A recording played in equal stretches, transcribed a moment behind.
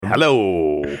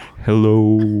Hello.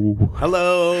 Hello.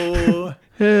 Hello.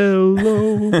 Hello.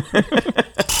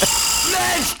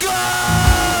 Let's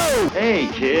go! Hey,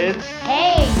 kids.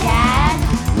 Hey,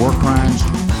 Dad. War crimes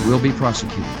will be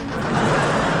prosecuted.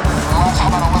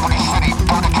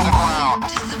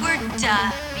 Does the word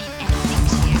duh mean anything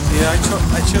to you? Yeah,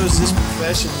 I chose this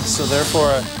profession, so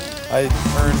therefore I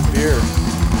earned beer.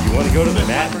 You want to go to the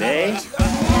matinee?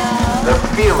 The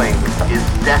feeling is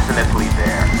definitely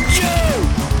there.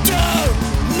 You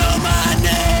don't know my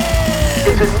name!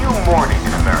 It's a new morning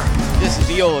in America. This is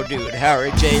the old dude,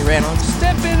 Howard J. Reynolds.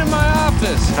 Step into my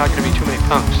office. Not going to be too many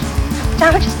punks.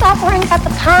 Don't you stop worrying about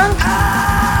the punk?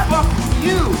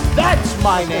 You. That's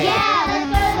my name. Yeah, let's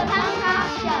go to the punk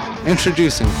rock show.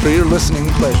 Introducing, for your listening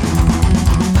pleasure,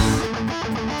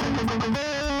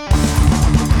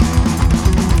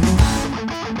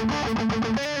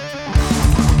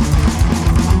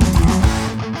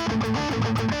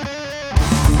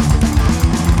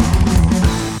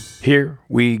 Here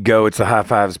we go. It's the High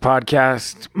Fives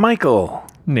podcast. Michael,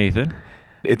 Nathan.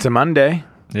 it's a Monday.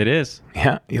 It is.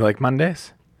 Yeah, you like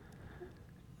Mondays?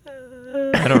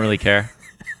 I don't really care.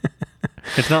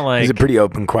 It's not like... It's a pretty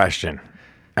open question.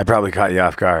 I probably caught you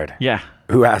off guard. Yeah.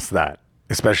 Who asked that?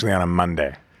 Especially on a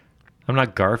Monday. I'm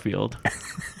not Garfield.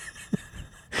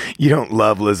 You don't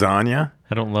love lasagna?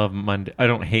 I don't love Monday. I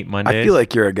don't hate Mondays. I feel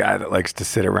like you're a guy that likes to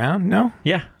sit around. No?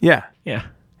 Yeah. Yeah. Yeah.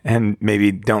 And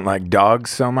maybe don't like dogs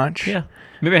so much? Yeah.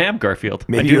 Maybe I am Garfield.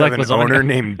 Maybe I do you like have an lasagna. owner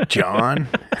named John.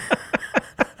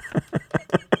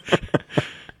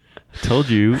 Told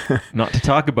you not to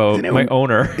talk about Isn't it- my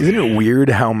owner. Isn't it weird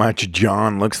how much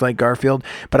John looks like Garfield?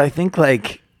 But I think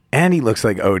like Andy looks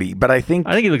like Odie. But I think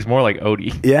I think he looks more like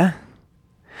Odie. yeah.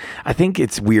 I think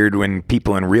it's weird when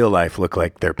people in real life look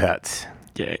like their pets.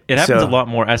 Yeah. It happens So- a lot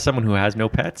more as someone who has no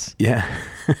pets. Yeah.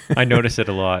 I notice it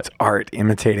a lot. Art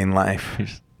imitating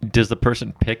life. Does the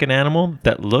person pick an animal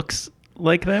that looks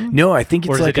like them? No, I think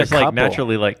it's Or is like it just a couple. like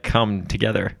naturally like come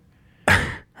together?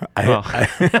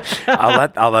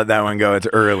 I'll let that one go. It's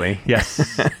early.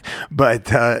 Yes.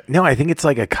 But no, I think it's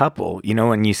like a couple. You know,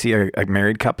 when you see a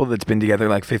married couple that's been together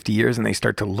like 50 years and they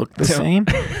start to look the same.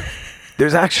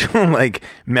 There's actual like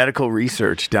medical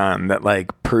research done that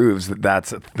like proves that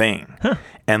that's a thing.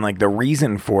 And like the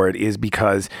reason for it is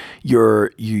because your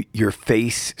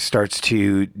face starts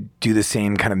to do the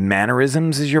same kind of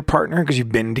mannerisms as your partner because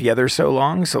you've been together so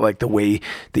long. So like the way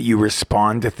that you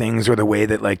respond to things or the way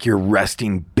that like your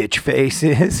resting bitch face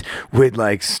is would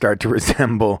like start to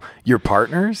resemble your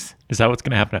partner's. Is that what's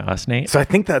going to happen to us, Nate? So I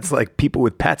think that's like people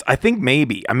with pets. I think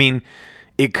maybe. I mean,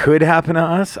 it could happen to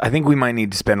us. I think we might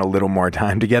need to spend a little more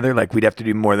time together. Like we'd have to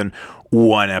do more than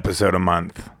one episode a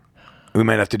month. We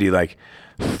might have to do like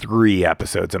 3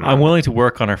 episodes a month. I'm willing to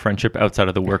work on our friendship outside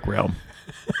of the work realm.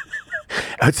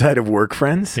 Outside of work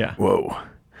friends? Yeah. Whoa.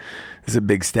 This is a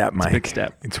big step, Mike. big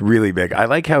step. It's really big. I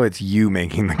like how it's you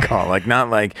making the call. Like not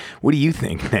like, what do you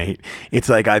think, Nate? It's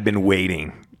like I've been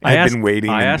waiting. I've been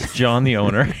waiting. I asked John, the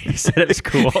owner. He said it was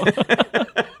cool.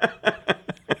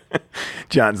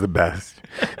 John's the best.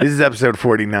 This is episode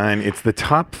 49. It's the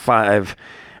top 5.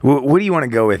 What do you want to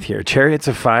go with here? Chariots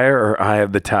of Fire or Eye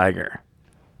of the Tiger?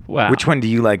 Wow. Which one do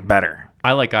you like better?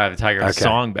 I like Eye of the Tiger Okay.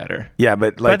 song better. Yeah,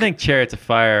 but But like I think Chariots of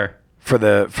Fire. for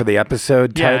the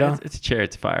episode title. Yeah, it's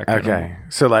Chariots of Fire. kind of. Okay.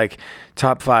 So like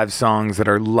top 5 songs that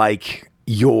are like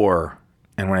your,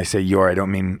 and when I say your, I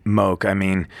don't mean Moke. I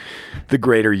mean the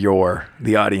greater your,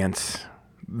 the audience,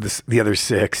 the other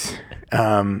 6.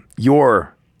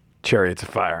 Your Chariots of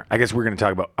Fire. I guess we're going to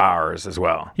talk about ours as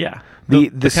well. Yeah. The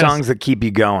kind of songs that keep you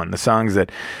going, the songs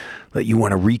that let you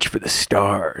want to reach for the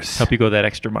stars. help you go that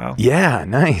extra mile. Yeah,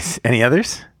 nice. Any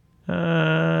others?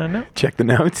 No. Check the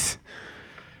notes.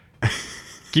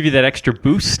 Give you that extra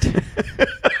boost.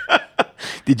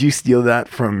 Did you steal that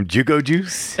from Juco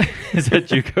Juice? Is that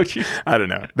Juco Juice? I don't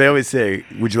know. They always say,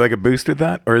 would you like a boost with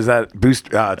that? Or is that boost?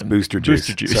 It's Booster Juice.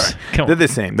 Booster Juice. Sorry. Come on. They're the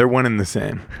same. They're one and the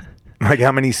same. Like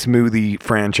how many smoothie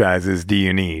franchises do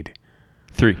you need?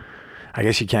 3. I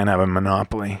guess you can't have a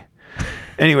monopoly.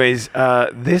 Anyways,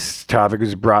 this topic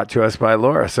was brought to us by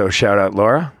Laura. So shout out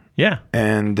Laura. Yeah.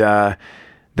 And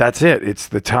that's it. It's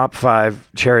the top 5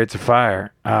 Chariots of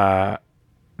Fire.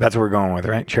 That's what we're going with,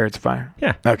 right? Chariots of Fire?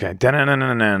 Yeah. Okay.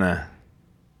 Da-na-na-na-na-na.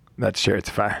 That's Chariots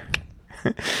of Fire.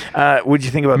 What'd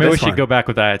you think about Maybe we this should one? go back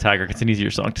with Eye of the Tiger. It's an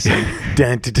easier song to sing.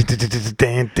 Dun, dun, dun, dun, dun,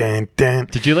 dun, dun, dun.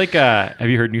 Did you like, have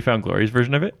you heard Newfound Glory's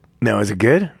version of it? No, is it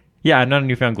good? Yeah, I'm not a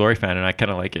Newfound Glory fan, and I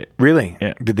kind of like it. Really?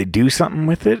 Yeah. Did they do something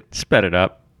with it? Sped it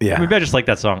up. Yeah. Maybe I just like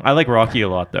that song. I like Rocky a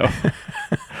lot, though.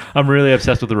 I'm really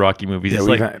obsessed with the Rocky movies. Yeah,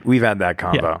 It's we've had that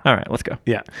combo. yeah. All right, let's go.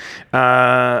 Yeah.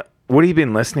 What have you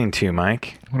been listening to,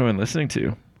 Mike? What have I been listening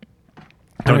to?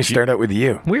 Don't we start out with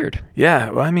you? Weird. Yeah,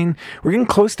 well, I mean, we're getting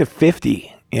close to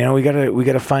 50. You know, we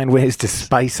gotta find ways to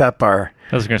spice up our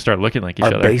I was going to start looking like each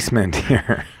other. basement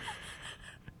here.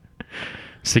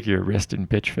 Stick your wrist in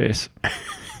bitch face.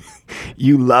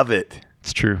 You love it.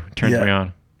 It's true. Turns Yeah. me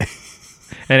on.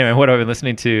 Anyway, what have I been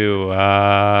listening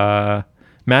to?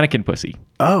 Mannequin Pussy.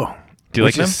 Oh, Do you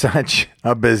like which is such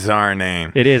a bizarre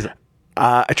name. It is.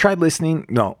 I tried listening.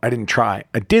 No, I didn't try.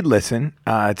 I did listen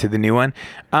to the new one.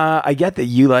 I get that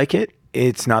you like it.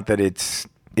 It's not that it's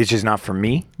just not for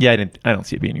me. Yeah, I don't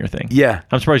see it being your thing. Yeah.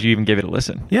 I'm surprised you even gave it a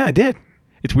listen. Yeah, I did.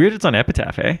 It's weird it's on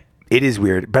Epitaph, eh? It is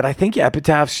weird, but I think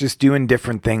Epitaph's just doing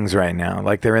different things right now.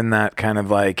 Like they're in that kind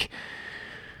of like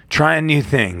trying new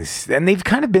things, and they've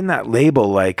kind of been that label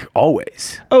like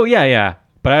always. Oh, yeah.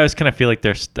 But I always kind of feel like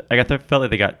felt like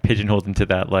they got pigeonholed into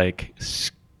that like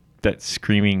that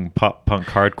screaming pop punk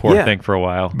hardcore thing for a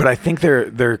while. But I think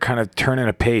they're kind of turning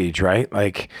a page, right?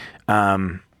 Like,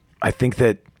 I think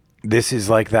that this is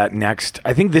like that next.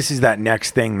 I think this is that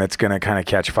next thing that's going to kind of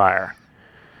catch fire.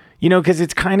 You know, because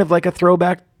it's kind of like a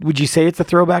throwback. Would you say it's a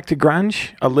throwback to grunge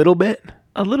a little bit?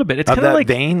 A little bit. It's Of kind of that like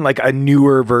vein, like a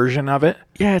newer version of it.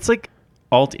 yeah, it's like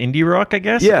alt indie rock, I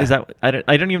guess. Yeah. Is that I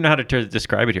don't even know how to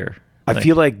describe it here. I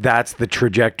feel like that's the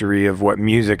trajectory of what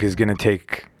music is going to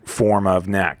take form of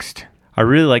next. I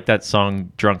really like that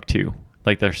song Drunk 2.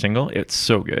 Like their single. It's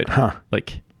so good. Huh.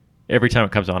 Like every time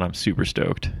it comes on, I'm super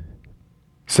stoked.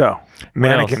 So,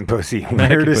 Mannequin else? Pussy, Mannequin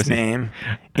weirdest Pussy. name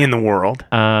in the world.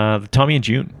 The Tommy and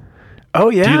June. Oh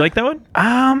yeah. Do you like that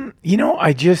one? You know,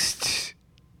 I just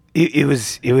it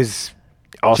was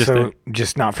also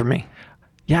just not for me.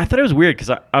 Yeah, I thought it was weird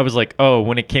because I was like, oh,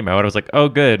 when it came out, I was like, oh,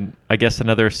 good. I guess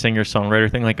another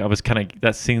singer-songwriter thing. Like I was kind of,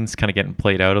 that scene's kind of getting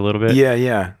played out a little bit.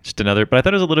 Yeah. Just another, but I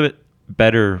thought it was a little bit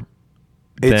better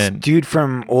It's than. dude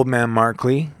from Old Man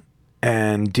Markley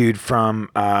and dude from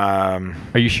Are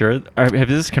you sure? Have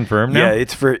this confirmed now? yeah,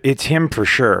 it's him for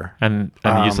sure. And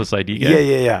the Useless ID guy?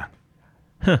 Yeah.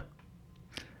 Huh.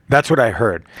 That's what I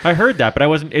heard. I heard that, but I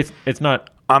wasn't, it's not.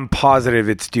 I'm positive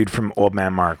it's dude from Old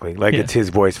Man Markley. Like Yeah. it's his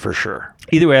voice for sure.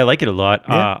 Either way, I like it a lot.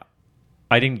 Yeah.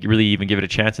 I didn't really even give it a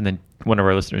chance, and then one of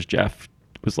our listeners, Jeff,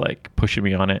 was like pushing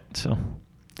me on it. So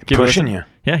give it a Pushing listen. you?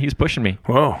 Yeah, he was pushing me.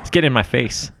 Whoa. He's getting in my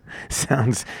face.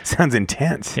 Sounds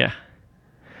intense. Yeah.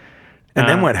 And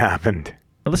then what happened?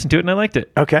 I listened to it and I liked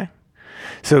it. Okay.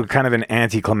 So kind of an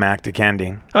anticlimactic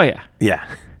ending. Oh yeah. Yeah.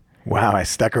 Wow, I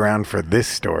stuck around for this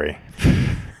story.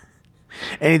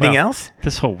 Anything Well, else?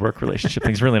 This whole work relationship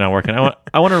thing's really not working.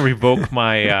 I want to revoke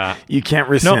my. You can't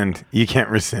rescind. You can't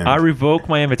rescind. I revoke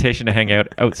my invitation to hang out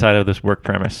outside of this work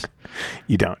premise.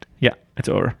 You don't. Yeah, it's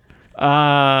over.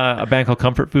 A band called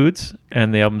Comfort Foods,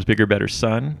 and the album's Bigger Better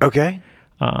Son. Okay.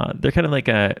 They're kind of like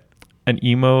an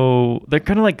emo. They're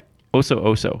kind of like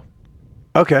Oso.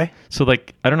 Okay. So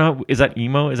like I don't know, is that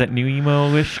emo? Is that new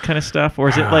emo-ish kind of stuff, or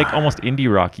is it like almost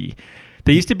indie rocky?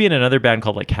 They used to be in another band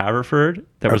called like Haverford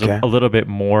that was Okay. a little bit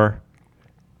more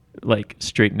like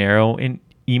straight narrow in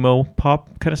emo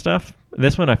pop kind of stuff.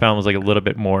 This one I found was like a little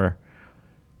bit more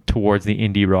towards the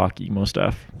indie rock emo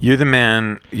stuff. You're the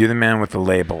man with the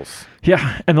labels.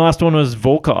 Yeah, and the last one was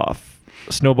Volkov,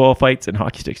 Snowball Fights and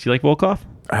Hockey Sticks. Do you like Volkov?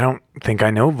 I don't think I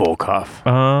know Volkov.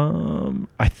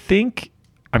 I think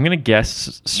I'm gonna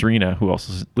guess Serena, who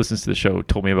also listens to the show,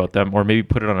 told me about them, or maybe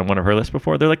put it on one of her lists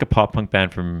before. They're like a pop punk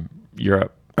band from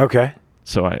Europe. Okay.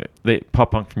 So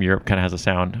pop punk from Europe kind of has a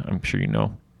sound. I'm sure you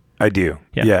know. I do.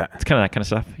 Yeah, it's kind of that kind of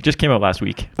stuff. It just came out last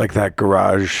week. Like that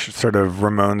garage sort of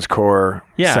Ramones core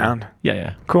sound.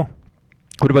 Yeah. Cool.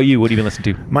 What about you? What have you been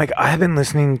listening to? Mike, I have been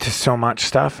listening to so much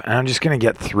stuff and I'm just going to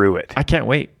get through it. I can't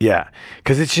wait. Yeah.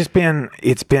 Because it's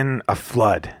been a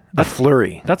flood, a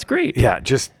flurry. That's great. Yeah,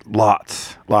 just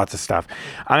lots of stuff.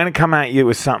 I'm going to come at you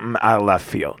with something out of left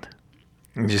field.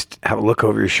 And just have a look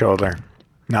over your shoulder.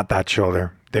 Not that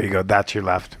shoulder. There you go. That's your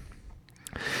left.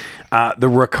 The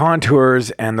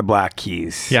Raconteurs and the Black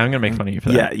Keys. Yeah, I'm gonna make fun of you for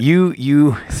that. Yeah,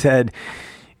 you said,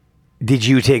 did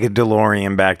you take a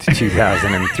DeLorean back to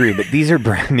 2003? But these are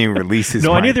brand new releases.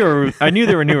 No, Mike. I knew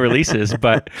there were new releases,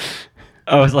 but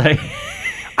I was like,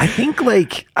 I think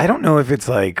I don't know if it's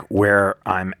like where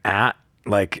I'm at.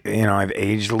 Like, I've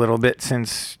aged a little bit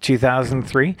since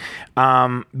 2003.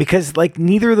 Because like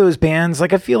neither of those bands,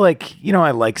 like I feel like,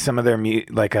 I like some of their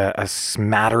like a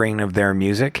smattering of their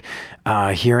music,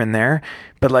 here and there,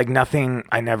 but like nothing,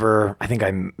 I think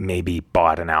I maybe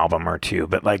bought an album or two,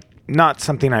 but like not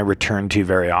something I return to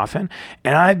very often.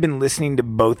 And I've been listening to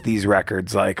both these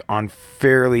records like on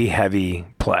fairly heavy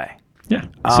play. yeah.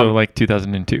 So like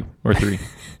 2002 or 3.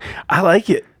 I like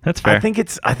it. That's fair. I think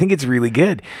it's really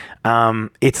good.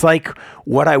 It's like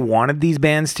what I wanted these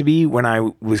bands to be when I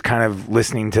was kind of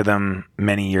listening to them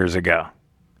many years ago.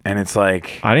 And it's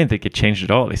like, I didn't think it changed at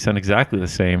all. They sound exactly the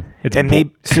same. It's and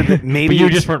maybe but you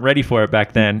it's- just weren't ready for it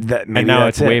back then. maybe and now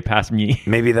that's it's way it. past me.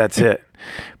 Maybe that's it.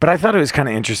 But I thought it was kind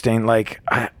of interesting. Like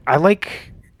I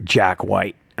like Jack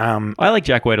White. I like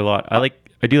Jack White a lot.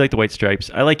 I do like the White Stripes.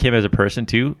 I like him as a person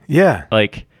too. Yeah.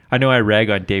 Like, I know I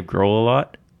rag on Dave Grohl a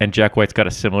lot, and Jack White's got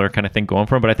a similar kind of thing going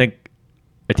for him, but I think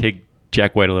I take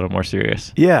Jack White a little more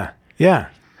serious. Yeah. Yeah.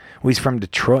 Well, he's from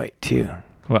Detroit too.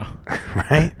 Well,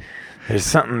 Right? There's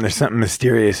something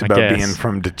mysterious about guess. being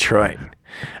from Detroit.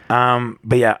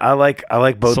 But yeah, I like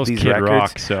both So's these Kid records.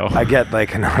 Rock, so. I get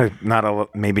like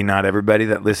maybe not everybody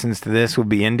that listens to this will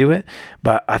be into it,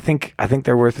 but I think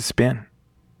they're worth a spin.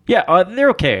 yeah,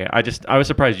 they're okay. I was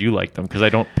surprised you liked them because I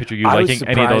don't picture you I was liking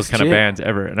any of those surprised, kind of too. bands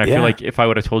ever. And I Yeah. feel like if I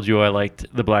would have told you I liked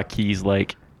the Black Keys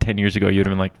like 10 years ago, you'd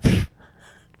have been like,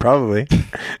 Probably.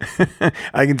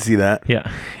 I can see that. yeah.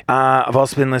 I've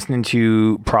also been listening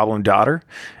to Problem Daughter.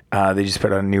 They just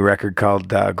put out a new record called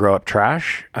Grow Up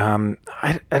Trash.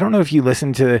 I don't know if you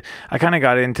listened to... I kind of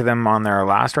got into them on their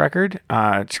last record.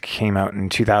 It came out in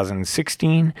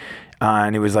 2016.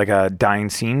 And it was like a Dying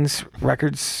Scenes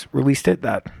Records released it.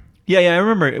 Yeah, I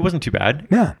remember. It wasn't too bad.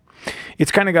 Yeah.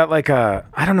 It's kind of got like a...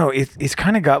 I don't know. It's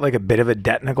kind of got like a bit of a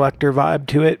Debt Neglector vibe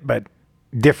to it, but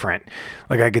different.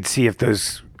 Like I could see if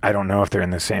those... I don't know if they're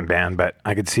in the same band, but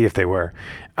I could see if they were.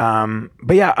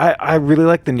 But yeah, I really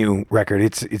like the new record.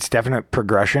 It's definite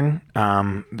progression.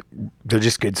 They're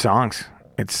just good songs.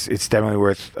 It's definitely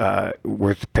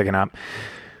worth picking up.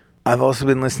 I've also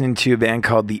been listening to a band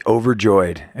called The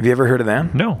Overjoyed. Have you ever heard of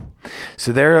them? No.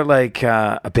 So they're like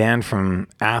a band from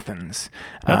Athens.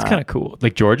 That's kind of cool.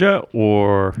 Like Georgia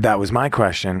or... That was my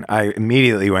question. I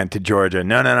immediately went to Georgia.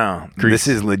 No. Greece. This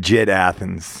is legit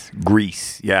Athens,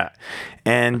 Greece. Yeah.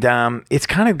 And it's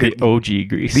kind of The good. OG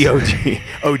Greece. The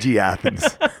OG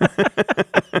Athens.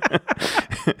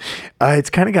 It's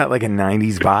kind of got like a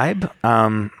 90s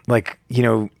vibe. Like,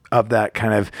 of that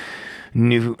kind of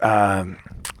new,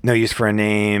 No Use for a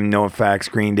Name, No Effects,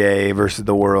 Green Day versus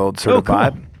the World sort of cool.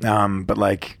 vibe. But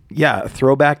like, yeah, a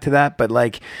throwback to that. But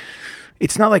like,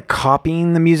 it's not like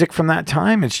copying the music from that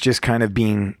time. It's just kind of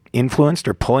being influenced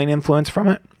or pulling influence from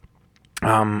it.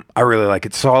 I really like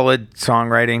it. Solid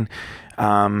songwriting.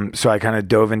 So I kind of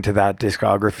dove into that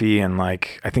discography and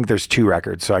like, I think there's 2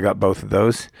 records. So I got both of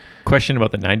those. Question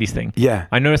about the 90s thing. Yeah.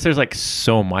 I noticed there's like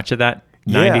so much of that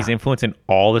 90s influence in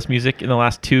all this music in the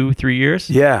last 2-3 years.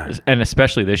 Yeah. And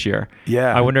especially this year.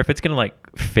 Yeah. I wonder if it's going to like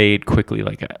fade quickly.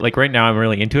 Like right now I'm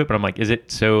really into it, but I'm like, is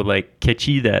it so like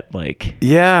kitschy that like...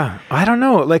 Yeah. I don't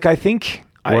know. Like, I think...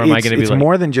 Or am I gonna be it's like-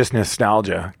 more than just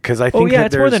nostalgia, because I think that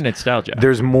it's more there's- than nostalgia.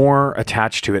 There's more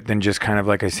attached to it than just kind of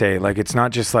like I say, like it's not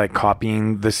just like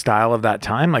copying the style of that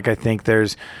time. Like I think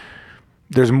there's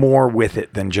more with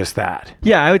it than just that.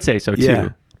 Yeah, I would say so too. Yeah.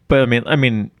 But I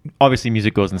mean, obviously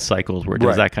music goes in cycles where it does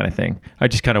Right. that kind of thing. I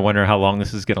just kind of wonder how long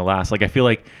this is going to last. Like I feel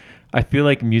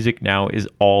like music now is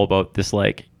all about this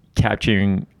like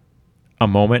capturing a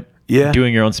moment,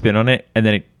 doing your own spin on it, and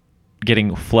then it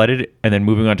getting flooded and then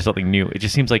moving on to something new. It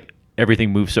just seems like everything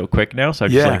moves so quick now. So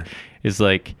I'm just like, is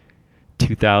like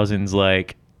 2000s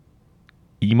like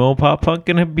emo pop punk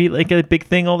gonna be like a big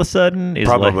thing all of a sudden? Is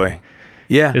Probably. Like,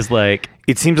 Yeah. is like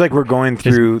It seems like we're going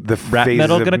through the rap phases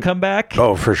metal of- gonna come back?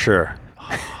 Oh, for sure.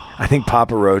 I think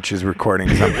Papa Roach is recording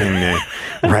something new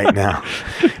right now.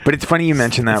 But it's funny you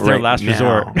mentioned that It's their right last now.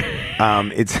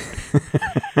 resort. It's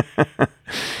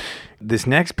this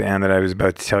next band that I was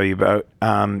about to tell you about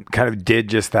kind of did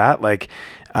just that. Like,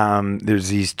 there's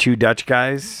these 2 Dutch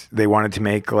guys. They wanted to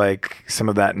make like some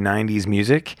of that 90s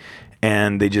music.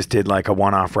 And they just did like a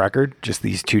one-off record, just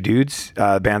these 2 dudes.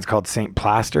 The band's called Saint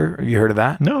Plaster. Have you heard of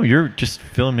that? No, you're just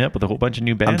filling me up with a whole bunch of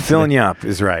new bands. I'm filling you up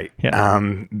is right. Yeah.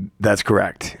 That's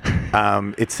correct.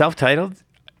 It's self-titled.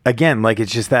 Again, like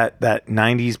it's just that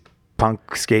 90s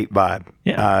punk skate vibe.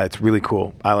 Yeah. It's really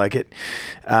cool. I like it.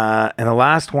 And the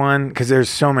last one, because there's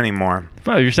so many more.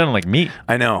 Wow, you're sounding like me.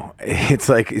 I know. It's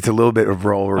like, it's a little bit of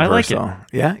role I like reversal. it.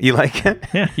 Yeah? You like it?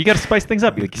 Yeah, you got to spice things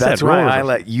up. Like you That's said, why role I reversal.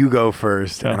 let you go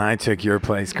first, and I took your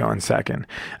place going second.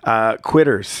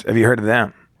 Quitters. Have you heard of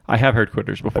them? I have heard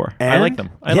Quitters before. I And- like them.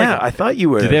 I yeah, like them. I thought you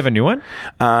would. Do they have a new one?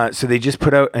 So they just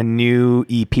put out a new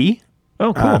EP.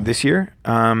 Oh, cool. This year.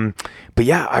 But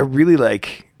yeah, I really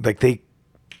like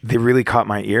they really caught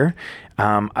my ear.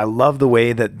 I love the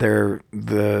way that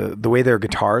the way their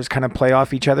guitars kind of play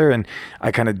off each other, and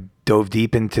I kind of dove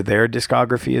deep into their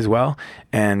discography as well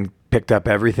and picked up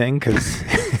everything because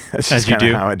that's As just you kind of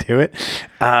do. how I do it.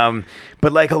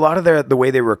 But like a lot of the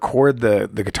way they record the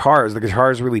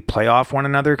guitars really play off one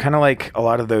another, kind of like a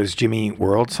lot of those Jimmy Eat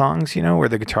World songs, you know, where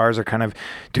the guitars are kind of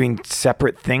doing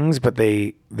separate things, but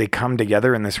they come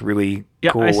together in this really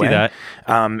cool way. I see that.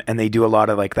 And they do a lot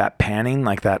of like that panning,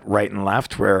 like that right and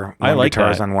left, where one like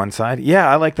guitar is that. on one side. Yeah,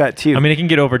 I like that too. I mean, it can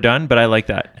get overdone, but I like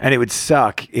that. And it would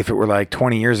suck if it were like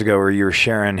 20 years ago where you were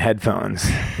sharing headphones,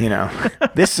 you know.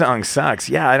 This song sucks.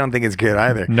 Yeah, I don't think it's good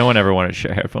either. No one ever wanted to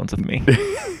share headphones with me.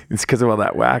 It's because of all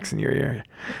that wax in your ear.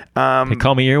 They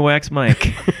call me Earwax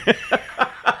Mike.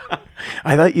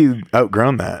 I thought you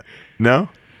outgrown that. No?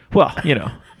 Well, you know,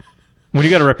 when you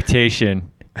got a reputation,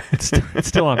 it's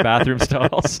still on bathroom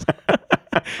stalls.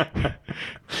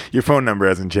 Your phone number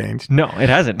hasn't changed. No, it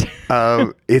hasn't.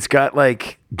 It's got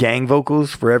like gang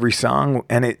vocals for every song,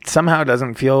 and it somehow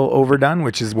doesn't feel overdone,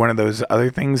 which is one of those other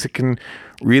things that can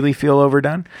really feel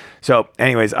overdone. So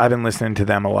anyways, I've been listening to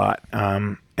them a lot,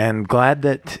 and glad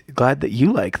that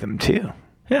you like them too.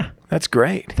 Yeah, that's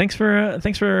great. Thanks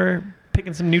for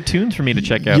picking some new tunes for me to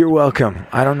check out. You're welcome.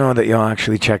 I don't know that you'll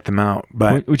actually check them out,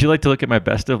 but would you like to look at my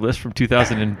best of list from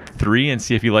 2003 and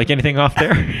see if you like anything off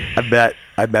there?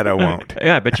 I bet I won't.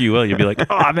 Yeah, I bet you will. You'll be like,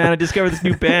 oh man, I discovered this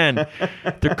new band.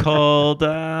 They're called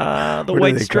the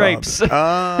White Stripes. The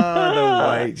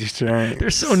White Stripes. They're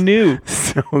so new.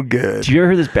 So good. Did you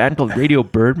ever hear this band called Radio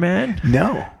Birdman?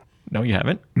 No. No, you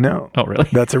haven't? No. Oh, really?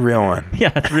 That's a real one. Yeah,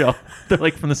 that's real. They're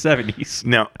like from the 70s.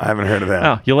 No, I haven't heard of that.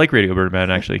 Oh, you'll like Radio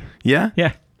Birdman, actually. Yeah?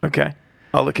 Yeah. Okay.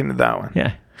 I'll look into that one.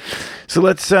 Yeah. So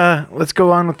let's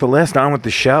go on with the list, on with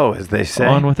the show, as they say.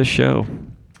 On with the show.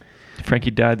 Frankie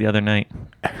died the other night.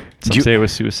 Some say it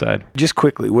was suicide. Just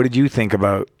quickly, what did you think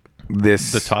about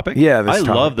this? The topic? Yeah, I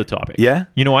love the topic. Yeah?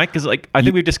 You know why? Because like I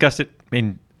think we discussed it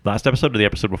in last episode or the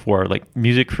episode before. Like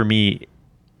music for me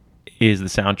is the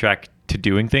soundtrack to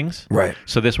doing things. Right.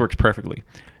 So this works perfectly.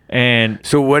 And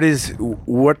so what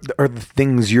are the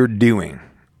things you're doing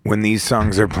when these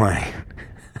songs are playing?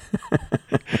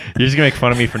 You're just gonna make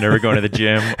fun of me for never going to the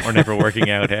gym or never working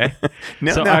out, hey?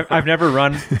 No, so no. I've never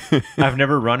run. I've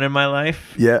never run in my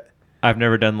life. Yeah. I've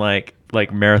never done like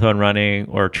marathon running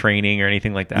or training or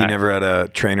anything like that. You never had a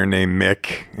trainer named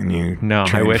Mick and you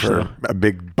I wish for so. a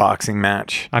big boxing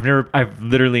match? I've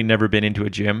literally never been into a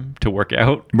gym to work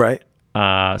out. Right.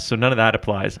 So none of that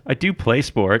applies. I do play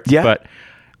sports, yeah. But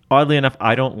oddly enough,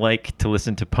 I don't like to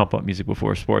listen to pump up music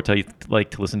before sports. I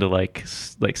like to listen to like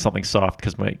something soft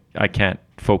because I can't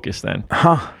focus then.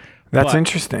 Huh. That's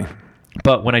interesting.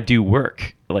 But when I do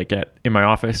work, like in my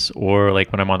office or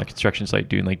like when I'm on the construction site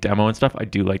doing like demo and stuff, I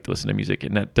do like to listen to music,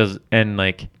 and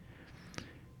like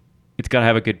it's got to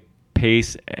have a good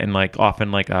pace and like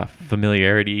often like a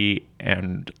familiarity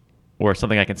or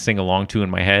something I can sing along to in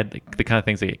my head. Like the kind of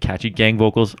things that get catchy. Gang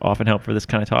vocals often help for this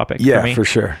kind of topic. Yeah, for me. for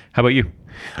sure. How about you?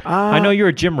 I know you're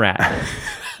a gym rat.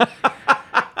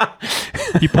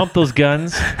 You pump those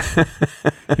guns.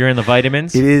 You're in the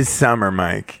vitamins. It is summer,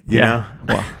 Mike. You know?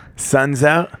 Well, sun's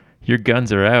out. Your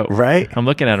guns are out. Right? I'm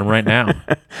looking at them right now.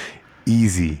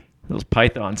 Easy. Those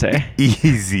pythons, eh?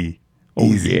 Easy. Oh,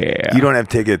 Easy. yeah. You don't have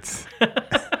tickets.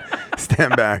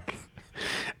 Stand back.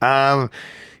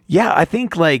 Yeah, I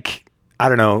think like, I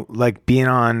don't know, like being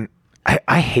on,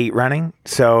 I hate running.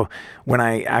 So when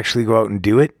I actually go out and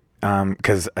do it,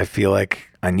 because I feel like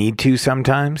I need to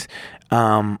sometimes,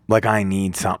 like I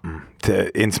need something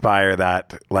to inspire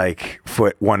that like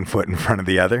one foot in front of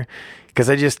the other. Because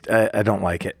I don't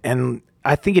like it. And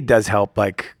I think it does help,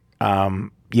 like,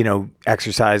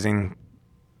 exercising,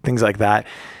 things like that.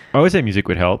 I always say music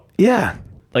would help. Yeah.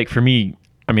 Like for me,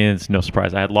 I mean, it's no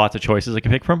surprise. I had lots of choices I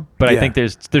could pick from, but I think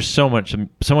there's so much of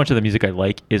the music I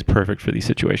like is perfect for these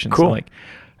situations. Cool. So like,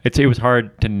 it was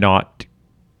hard to not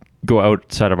go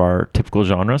outside of our typical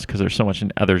genres because there's so much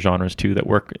in other genres too that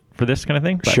work for this kind of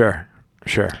thing. But,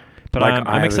 Sure. But like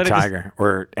I'm excited. Tiger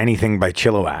or anything by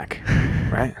Chilliwack,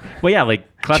 right? Well, yeah,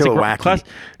 like classic Chilliwacky.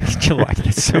 Chilliwacky.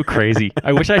 That's so crazy.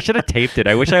 I wish I should have taped it.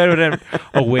 I wish I would have had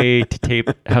a way to tape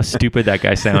how stupid that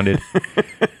guy sounded.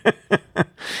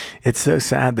 It's so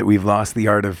sad that we've lost the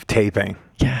art of taping.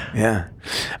 Yeah.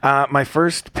 My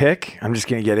first pick, I'm just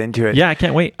going to get into it. Yeah, I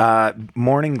can't wait.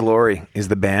 Morning Glory is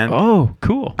the band. Oh,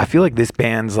 cool. I feel like this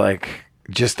band's like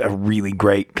just a really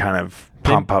great kind of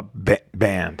pump-up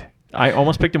band. I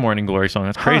almost picked a Morning Glory song.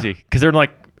 That's crazy. Because they're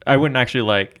like, I wouldn't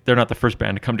actually they're not the first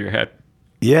band to come to your head.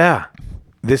 Yeah.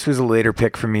 This was a later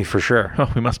pick for me for sure.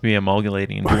 Oh, we must be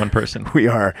emulgating into one person. We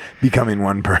are becoming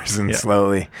one person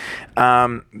slowly.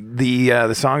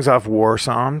 The song's off War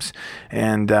Psalms,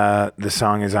 and the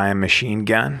song is I Am Machine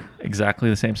Gun. Exactly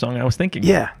the same song I was thinking.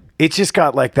 Yeah. It's just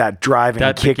got like that driving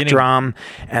kick beginning. drum,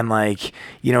 and like,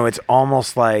 it's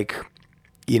almost like,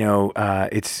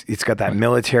 it's got that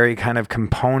military kind of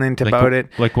component about it.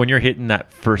 Like when you're hitting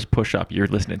that first push up, you're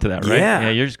listening to that, right? Yeah,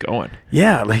 you're just going.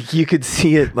 Yeah, like you could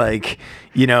see it, like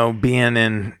being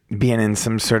in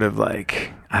some sort of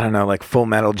like, I don't know, like Full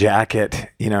Metal Jacket,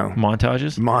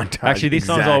 montages. Actually, these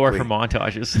songs all work for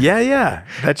montages. Yeah,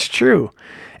 that's true.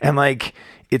 And like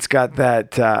it's got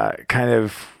that kind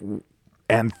of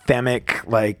anthemic,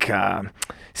 like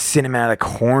cinematic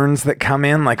horns that come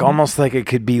in, like almost like it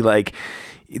could be like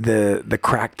the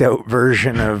cracked out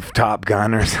version of Top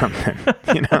Gun or something,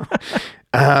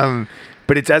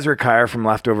 But it's Ezra Kyer from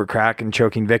Leftover Crack and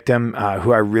Choking Victim,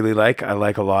 who I really like. I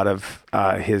like a lot of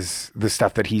the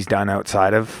stuff that he's done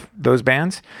outside of those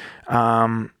bands.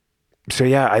 So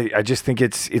yeah, I just think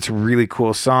it's a really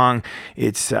cool song.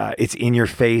 It's in your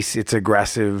face. It's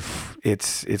aggressive.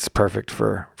 It's perfect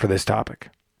for this topic.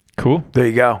 Cool. There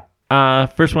you go.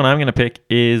 First one I'm going to pick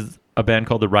is a band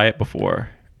called The Riot Before.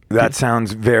 That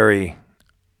sounds very,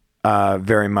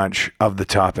 very much of the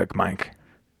topic, Mike.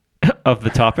 Of the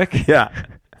topic? Yeah.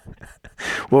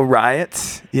 Well,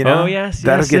 riots, Oh, yes.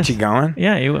 That'll get you going.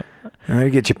 Yeah, you will. That'll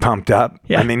get you pumped up.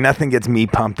 Yeah. I mean, nothing gets me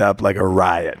pumped up like a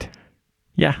riot.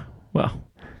 Yeah. Well,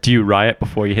 do you riot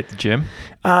before you hit the gym?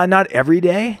 Not every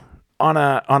day. On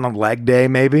a leg day,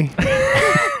 maybe.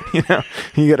 You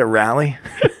get a rally.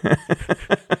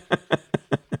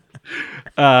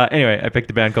 Anyway, I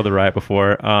picked a band called The Riot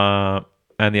Before,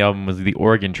 and the album was The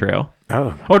Oregon Trail.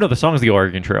 Oh no, the song is The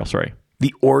Oregon Trail. Sorry,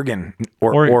 The Oregon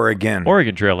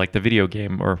Oregon Trail, like the video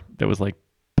game, or that was like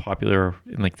popular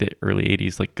in like the early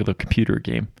 '80s, like the computer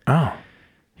game. Oh,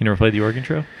 you never played The Oregon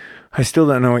Trail? I still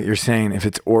don't know what you're saying. If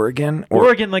it's Oregon or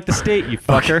Oregon, like the state, you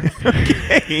fucker.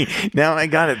 Okay. Now I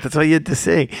got it. That's all you had to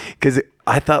say. Because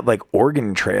I thought like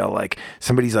Oregon Trail, like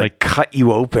somebody's like cut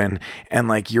you open and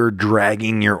like you're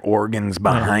dragging your organs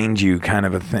behind you, kind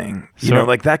of a thing.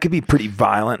 Like that could be pretty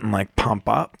violent and like pump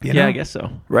up. Yeah, I guess so.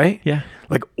 Right? Yeah.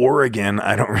 Like Oregon,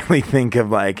 I don't really think of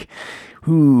like,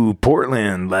 ooh,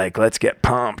 Portland, like let's get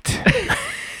pumped.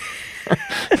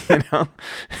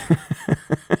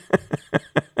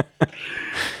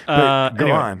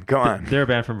 Go on. They're a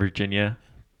band from Virginia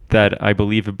that I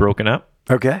believe have broken up.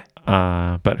 Okay.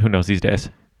 But who knows these days?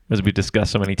 As we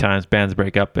discussed so many times, bands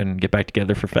break up and get back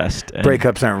together for fest. And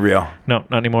breakups aren't real. No,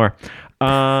 not anymore.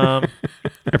 I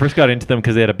first got into them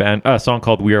because they had a song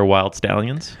called We Are Wild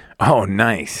Stallions. Oh,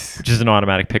 nice. Which is an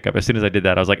automatic pickup. As soon as I did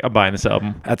that, I was like, I'm buying this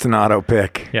album. That's an auto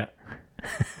pick. Yeah.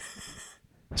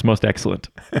 It's most excellent.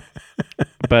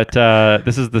 But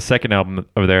this is the second album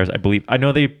of theirs, I believe. I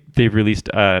know they've released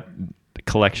a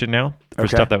collection now for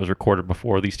stuff that was recorded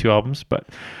before these two albums, but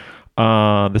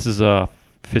this is a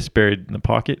Fist Buried in the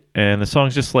Pocket, and the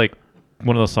song's just like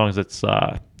one of those songs that's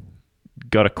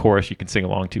got a chorus you can sing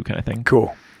along to, kind of thing.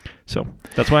 Cool. So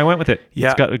that's why I went with it.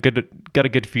 Yeah. It's got a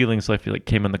good feeling, so I feel like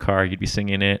came in the car, you'd be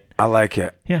singing it. I like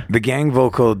it. Yeah. The gang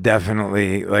vocal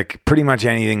definitely, like pretty much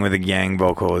anything with a gang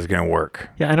vocal is going to work.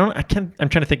 Yeah, I'm trying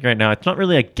to think right now. It's not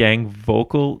really a gang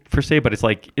vocal per se, but it's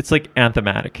like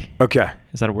anthematic. Okay.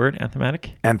 Is that a word?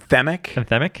 Anthematic? Anthemic?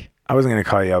 Anthemic? I wasn't going to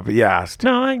call you out, but you asked.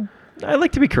 No, I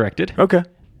like to be corrected. Okay.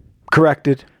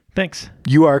 Corrected. Thanks.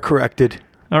 You are corrected.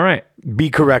 All right. Be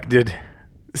corrected.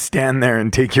 Stand there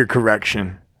and take your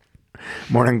correction.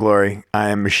 Morning Glory, I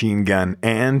am Machine Gun,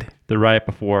 and The Riot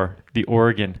Before, the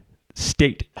Oregon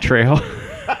State Trail.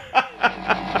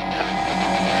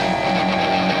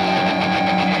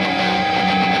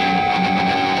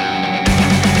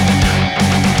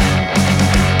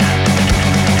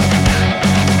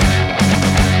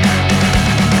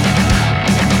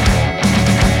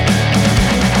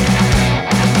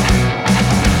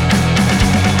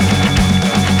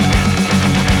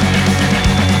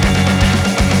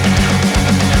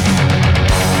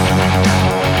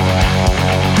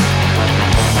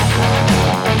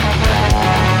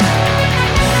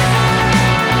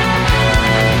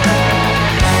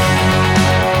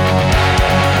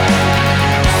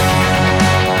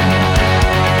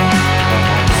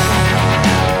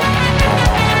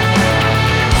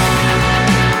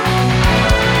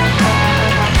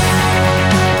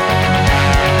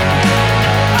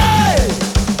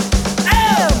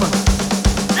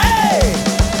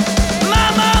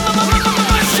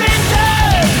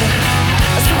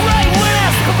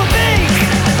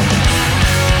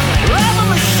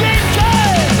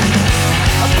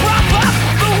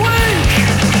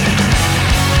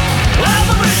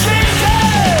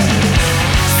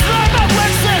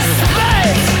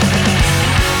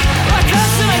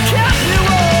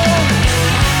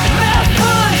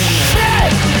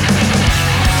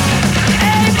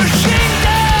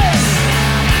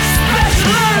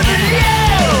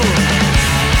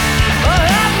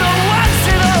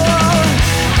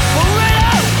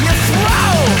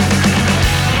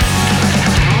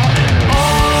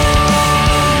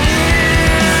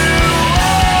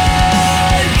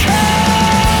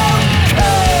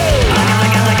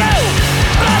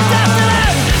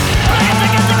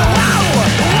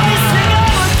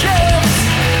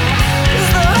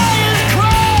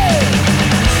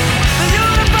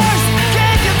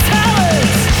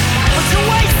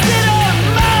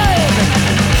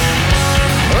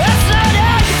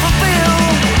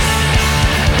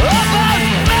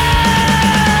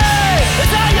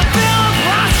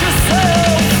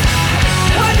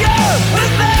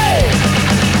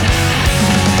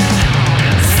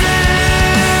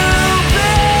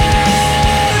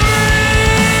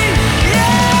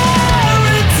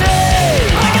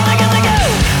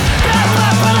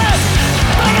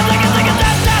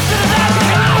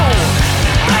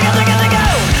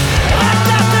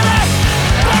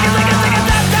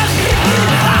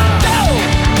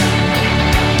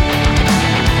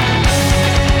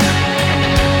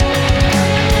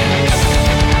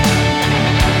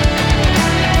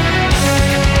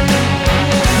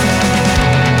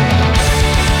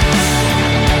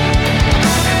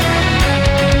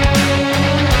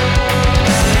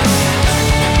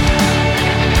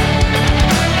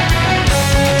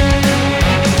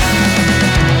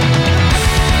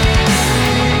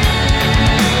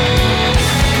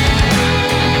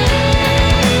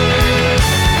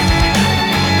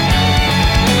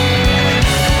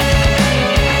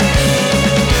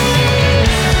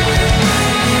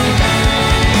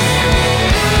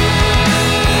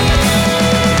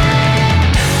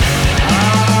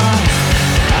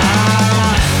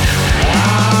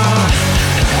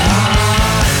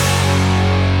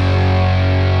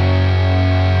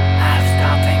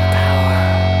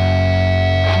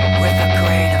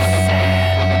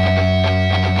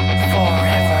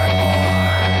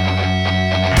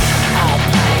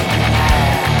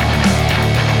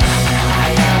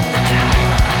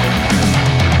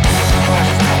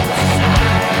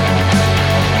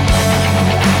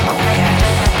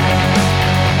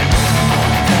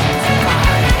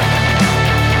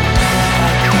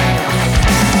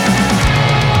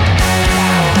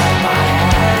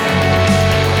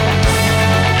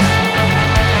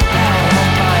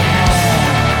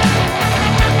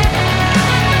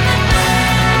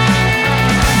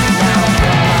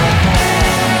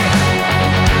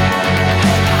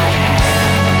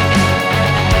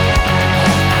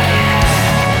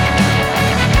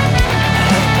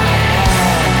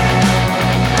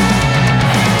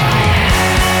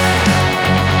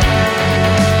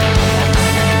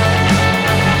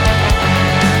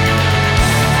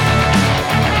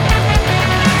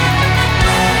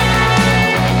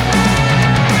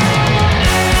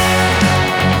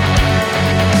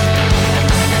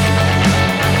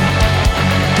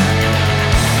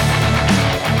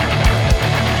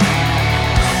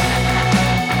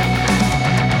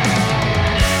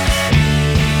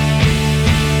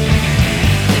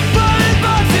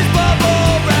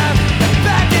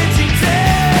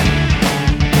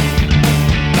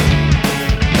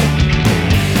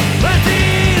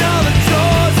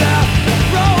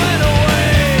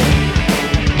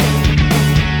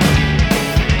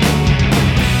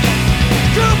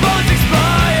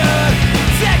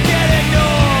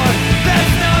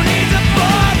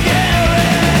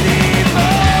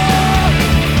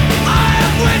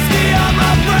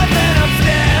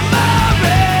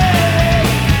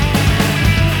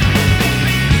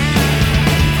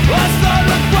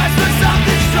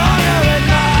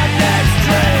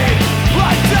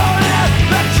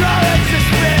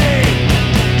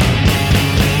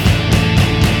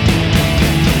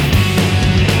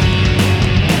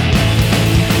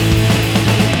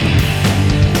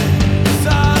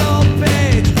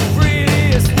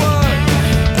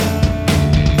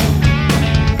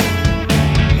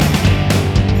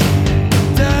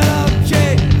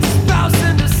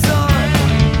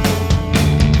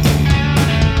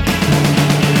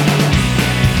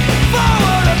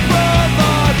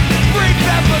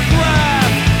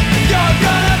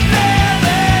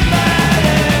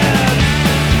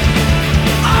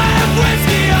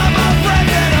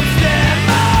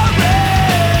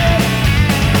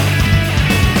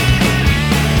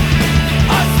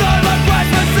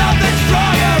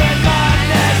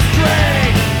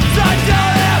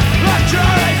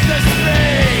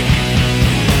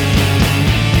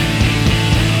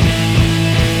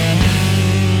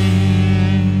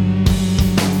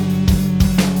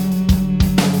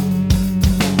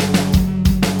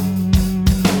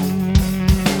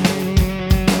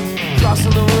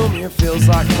 home here feels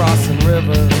like crossing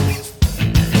rivers.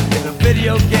 In a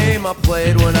video game I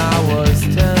played when I was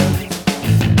 10.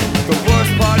 The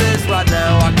worst part is right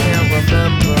now I can't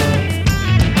remember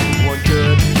one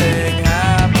good thing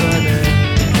happening.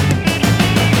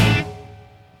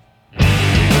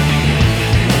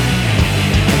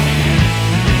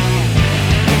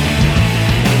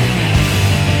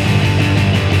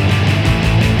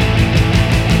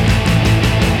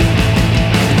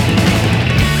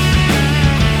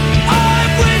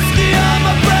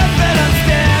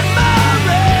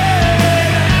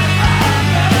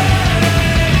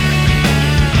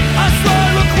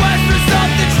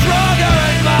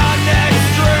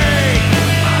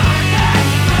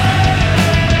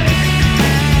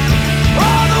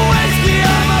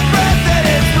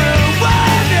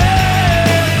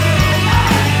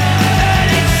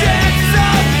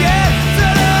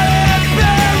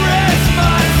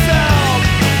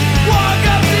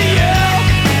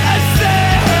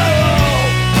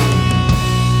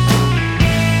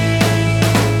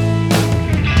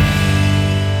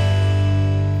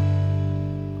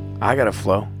 I got a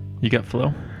flow. You got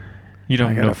flow? You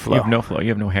don't have no flow. You have no flow. You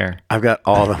have no hair. I've got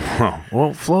all the flow.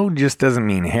 Well, flow just doesn't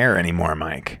mean hair anymore,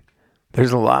 Mike.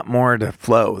 There's a lot more to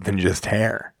flow than just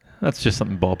hair. That's just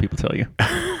something bald people tell you.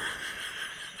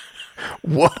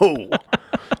 Whoa.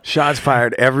 Shots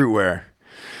fired everywhere.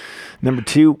 Number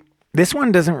 2, this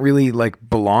one doesn't really like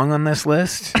belong on this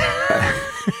list.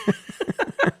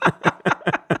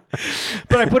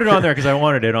 But I put it on there because I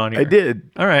wanted it on here. I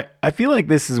did. All right. I feel like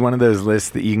this is one of those lists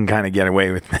that you can kind of get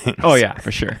away with things. Oh, yeah,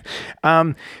 for sure.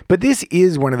 But this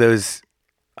is one of those,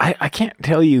 I can't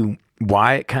tell you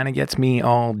why it kind of gets me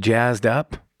all jazzed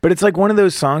up, but it's like one of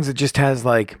those songs that just has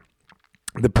like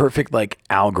the perfect like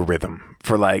algorithm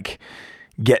for like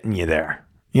getting you there.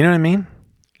 You know what I mean?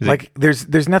 Like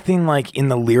there's nothing like in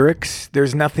the lyrics,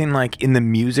 there's nothing like in the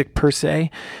music per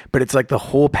se, but it's like the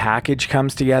whole package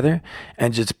comes together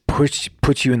and just puts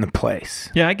you in the place.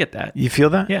 Yeah, I get that. You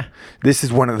feel that? Yeah. This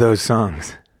is one of those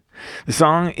songs. The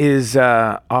song is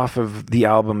off of the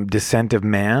album Descent of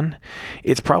Man.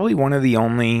 It's probably one of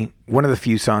the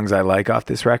few songs I like off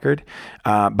this record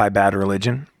by Bad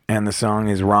Religion. And the song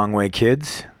is Wrong Way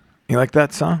Kids. You like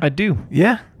that song? I do.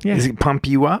 Yeah? Yeah. Does it pump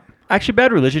you up? Actually,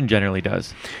 Bad Religion generally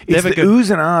does. They It's have the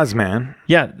oohs and ahs, man.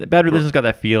 Yeah, Bad Religion's got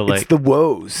that feel like... It's the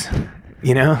woes,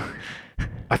 you know?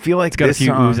 I feel like it's got this a few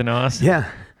song, oohs and ahs. Yeah.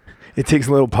 It takes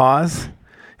a little pause,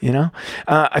 you know?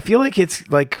 I feel like it's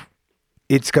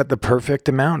got the perfect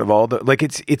amount of all the... Like,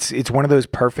 it's one of those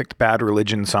perfect Bad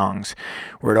Religion songs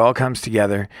where it all comes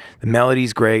together. The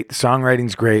melody's great. The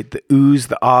songwriting's great. The oohs,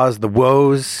 the ahs, the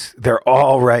woes, they're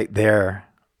all right there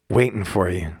waiting for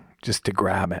you just to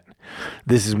grab it.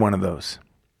 This is one of those.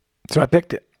 So I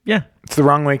picked it. Yeah. It's the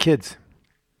Wrong Way Kids.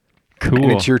 Cool.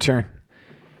 And it's your turn.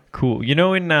 Cool. You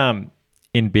know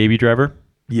in Baby Driver?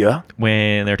 Yeah.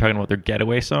 When they're talking about their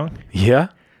getaway song? Yeah.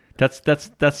 That's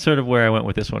sort of where I went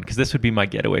with this one because this would be my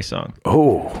getaway song.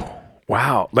 Oh,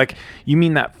 wow. Like, you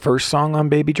mean that first song on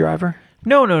Baby Driver?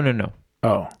 No.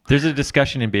 Oh. There's a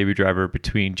discussion in Baby Driver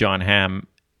between John Hamm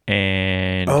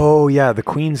and... Oh, yeah, the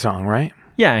Queen song, right?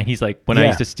 Yeah, and he's like, when I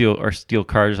used to steal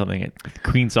cars or something, the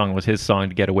Queen song was his song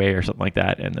to get away or something like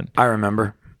that. And then I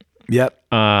remember. Yep.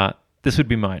 This would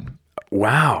be mine.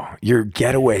 Wow, your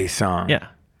getaway song. Yeah.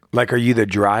 Like, are you the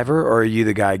driver or are you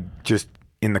the guy just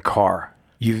in the car?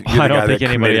 You're the I don't guy think that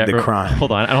anybody committed the crime.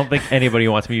 Hold on, I don't think anybody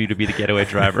wants me to be the getaway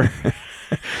driver.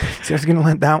 So I was gonna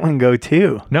let that one go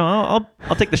too. No,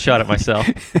 I'll take the shot at myself.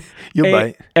 You'll A,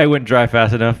 bite. I wouldn't drive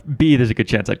fast enough. B, there's a good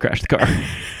chance I'd crash the car.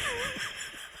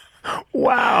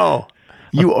 Wow.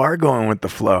 You are going with the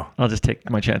flow. I'll just take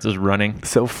my chances running.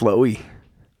 So flowy.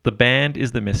 The band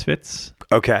is the Misfits.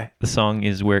 Okay. The song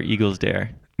is Where Eagles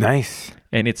Dare. Nice.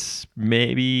 And it's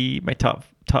maybe my top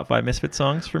 5 Misfits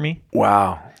songs for me.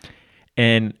 Wow.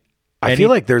 And I feel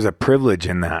like there's a privilege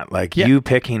in that. Like you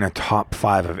picking a top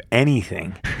 5 of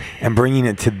anything and bringing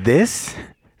it to this.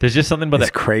 There's just something about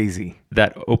that crazy.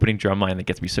 That opening drum line that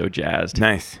gets me so jazzed.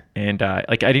 Nice. And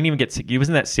like I didn't even get sick. It was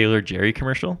in that Sailor Jerry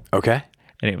commercial. Okay.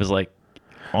 And it was like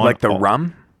like the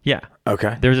rum? Yeah.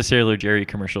 Okay. There was a Sailor Jerry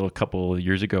commercial a couple of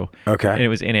years ago. Okay. And it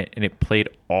was in it and it played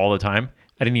all the time.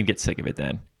 I didn't even get sick of it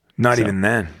then. Not even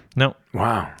then. No.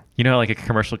 Wow. You know how like a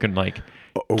commercial can like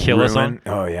kill a song?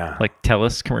 Oh yeah. Like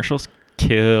TELUS commercials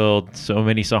killed so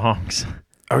many songs.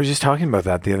 I was just talking about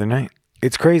that the other night.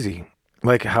 It's crazy.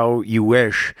 Like how you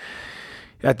wish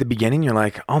at the beginning you're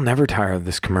like, I'll never tire of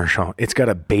this commercial. It's got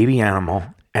a baby animal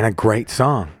and a great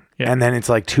song. Yeah. And then it's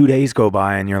like 2 days go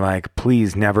by and you're like,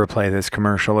 please never play this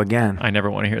commercial again. I never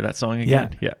want to hear that song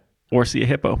again. Yeah. Or see a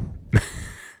hippo.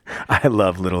 I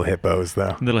love little hippos,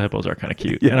 though. Little hippos are kind of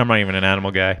cute. Yeah. And I'm not even an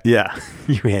animal guy. Yeah.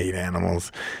 You hate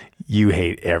animals. You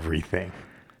hate everything.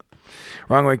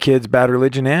 Wrong Way Kids, Bad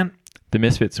Religion, and The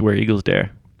Misfits, Where Eagles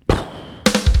Dare.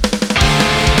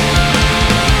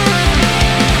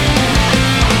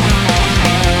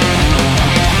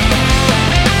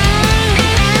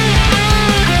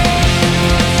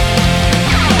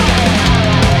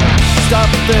 Stop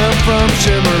them from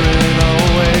shimmering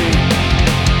away.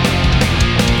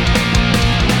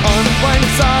 On blank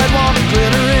sidewalk,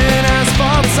 glittering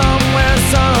asphalt somewhere,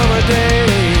 summer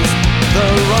days. The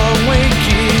Wrong Way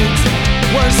Kids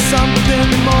were something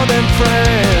more than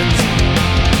friends,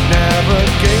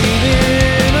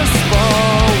 navigating a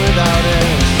sprawl without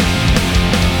end.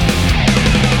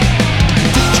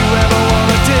 Did you ever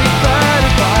wanna take bad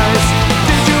advice?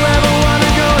 Did you ever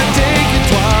wanna go and take it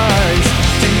twice?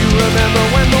 Do you remember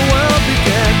when the world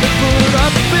began to put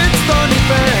up its thorny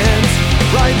fence?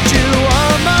 Right, you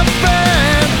are my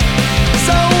friend.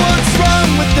 So what's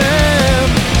wrong with them?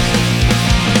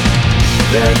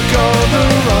 There go the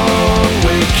Wrong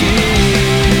Way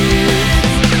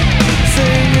Kids,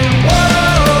 singing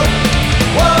whoa,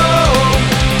 whoa,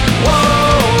 whoa,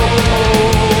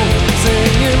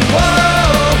 singing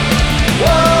whoa,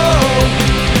 whoa,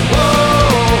 whoa,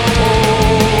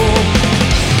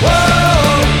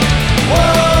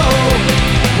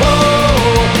 whoa,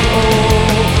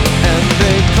 and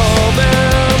they call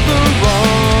them the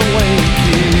Wrong Way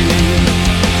Kids.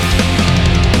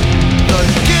 The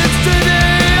kids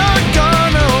today are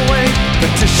gone away,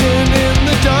 petition in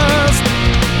the dust,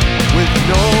 with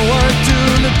no one to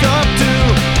look up to,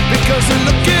 because they're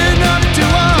looking up to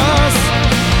us.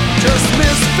 Just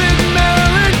misfit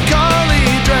melancholy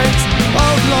drinks,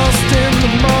 all lost in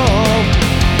the mall,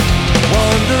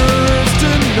 wanderers to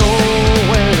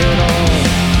nowhere at all.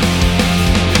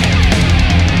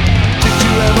 Did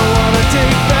you ever wanna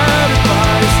take bad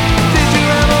advice? Did you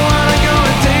ever wanna go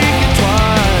and take it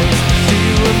twice? Do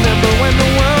you remember when the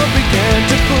world began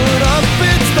to put up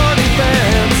its thorny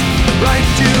fence? Right,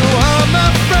 you are my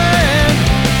friend.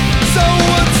 So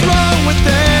what's wrong with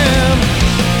them?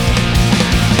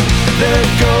 There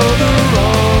go the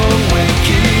Wrong Way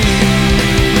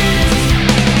Kids,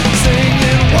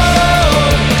 singing whoa,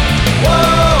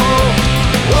 whoa,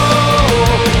 whoa,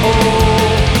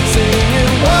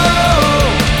 singing whoa,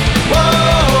 whoa,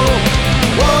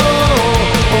 whoa,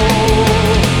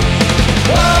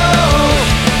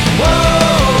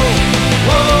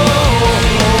 whoa,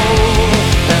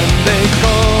 and they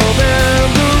call them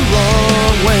the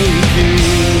Wrong Way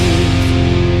Kids.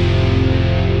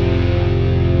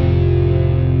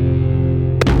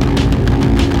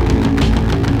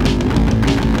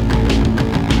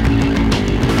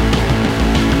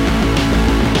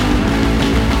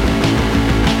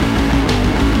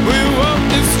 We walk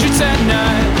the streets at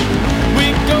night. We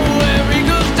go where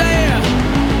eagles dare.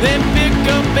 They pick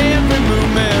up every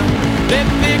movement. They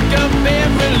pick up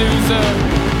every loser.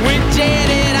 With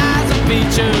jaded eyes and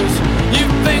features, you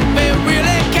think they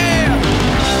really care?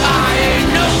 I ain't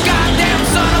no goddamn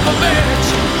son of a bitch.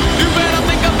 You better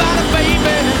think about it,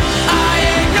 baby. I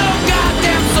ain't no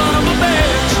goddamn son of a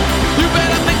bitch. You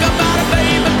better think about it,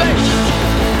 baby, baby.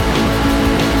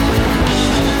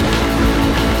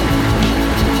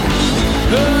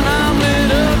 An omelet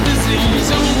of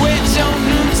disease awaits your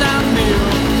noontime meal.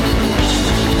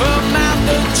 A mouth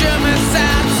of German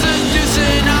sound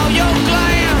seducing all your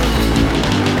glam.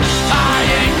 I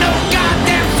ain't no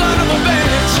goddamn son of a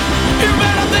bitch. You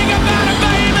better think about it,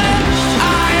 baby.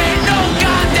 I ain't no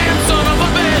goddamn son of a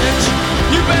bitch.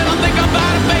 You better think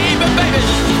about it, baby, baby.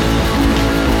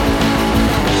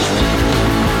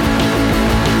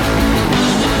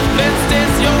 Let's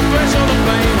test your threshold of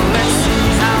pain. Let's see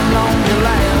how long you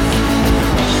last.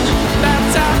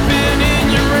 That's been in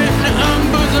your written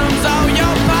unbosoms all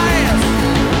your past.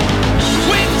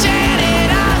 With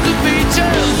jaded eyes and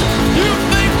features, you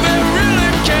think they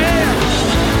really care?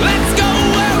 Let's go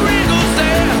where eagles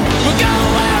dare. We'll go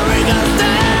where eagles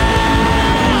dare.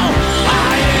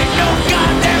 I ain't no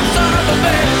goddamn son of a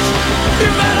bitch. You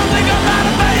better think about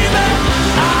it, baby.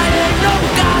 I ain't no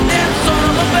goddamn son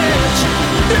of a bitch.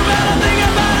 You better think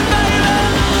about it, baby.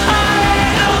 I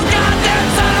ain't no goddamn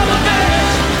son of a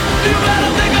bitch. You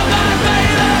better think about it,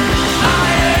 baby. I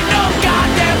ain't no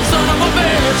goddamn son of a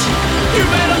bitch. You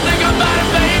better think about it,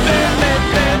 baby.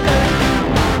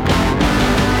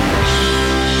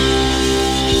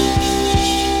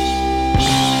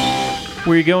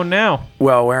 Where you going now?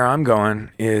 Well, where I'm going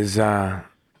is a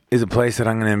place that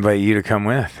I'm going to invite you to come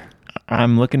with.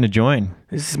 I'm looking to join.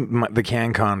 This is the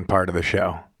CanCon part of the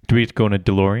show. Do we get to go in a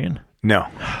DeLorean? No,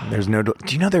 there's no. Do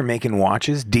you know they're making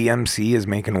watches? DMC is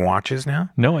making watches now.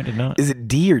 No, I did not. Is it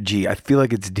D or G? I feel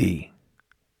like it's D.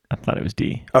 I thought it was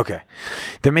D. Okay,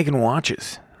 they're making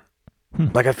watches.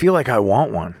 Like I feel like I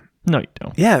want one. No, you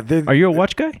don't. Yeah. Are you a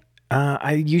watch guy?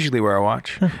 I usually wear a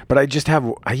watch, but I used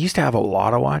to have a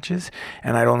lot of watches,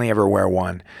 and I'd only ever wear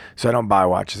one, so I don't buy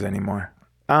watches anymore.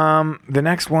 The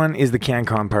next one is the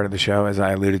CanCon part of the show, as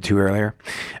I alluded to earlier.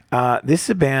 This is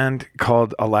a band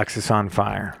called Alexis on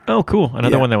Fire. Oh, cool.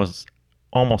 Another one that was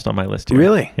almost on my list too.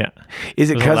 Really? Yeah. Is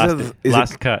it because of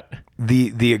last cut?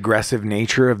 The aggressive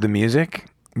nature of the music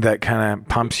that kind of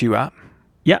pumps you up?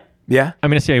 Yeah. Yeah? I'm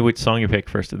going to say which song you picked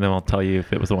first, and then I'll tell you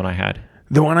if it was the one I had.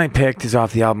 The one I picked is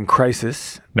off the album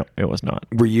Crisis. No, it was not.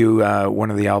 Were you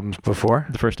one of the albums before?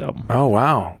 The first album. Oh,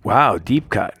 wow. Wow, deep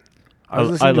cut. I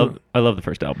love the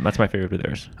first album. That's my favorite of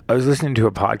theirs. I was listening to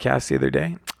a podcast the other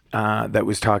day that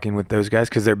was talking with those guys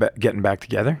because they're getting back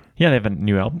together. Yeah, they have a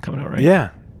new album coming out, right?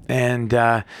 Yeah. And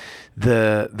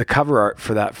the cover art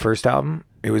for that first album,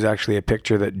 it was actually a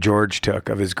picture that George took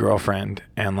of his girlfriend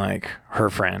and like her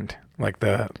friend. Like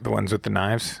the ones with the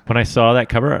knives. When I saw that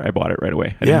cover, I bought it right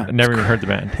away. I never even heard the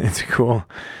band. It's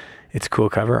cool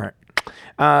cover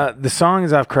art. The song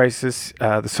is off Crisis.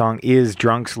 The song is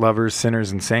Drunks, Lovers,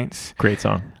 Sinners, and Saints. Great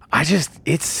song.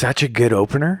 It's such a good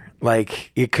opener.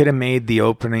 Like it could have made the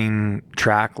opening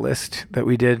track list that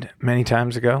we did many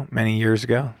times ago, many years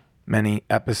ago, many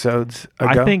episodes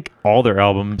ago. I think all their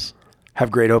albums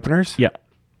have great openers. Yeah.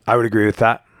 I would agree with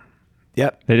that.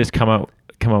 Yep. They just come out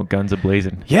guns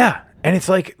a-blazing. Yeah. And it's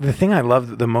like the thing I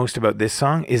love the most about this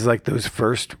song is like those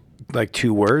first like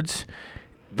two words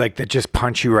like that just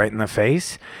punch you right in the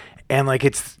face. And like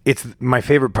it's my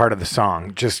favorite part of the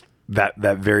song, just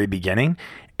that very beginning.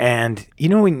 And you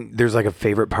know when there's like a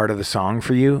favorite part of the song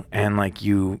for you and like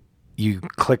you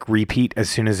click repeat as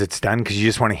soon as it's done because you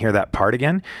just want to hear that part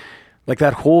again? Like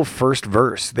that whole first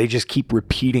verse, they just keep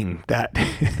repeating that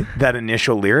that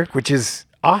initial lyric, which is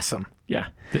awesome. Yeah.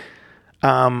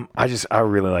 I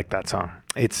really like that song.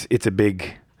 It's a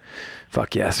big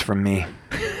fuck yes from me.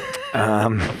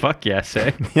 Fuck yes,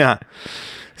 eh? Yeah.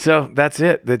 So that's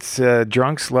it. That's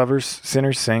Drunks, Lovers,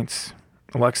 Sinners, Saints,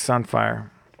 Alexis on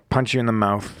Fire, Punch You in the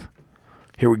Mouth.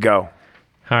 Here we go.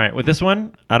 All right. With this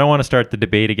one, I don't want to start the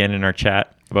debate again in our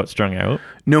chat about Strung Out.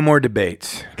 No more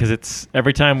debates. Because it's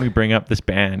every time we bring up this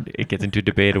band, it gets into a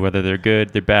debate of whether they're good,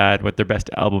 they're bad, what their best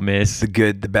album is. The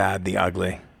good, the bad, the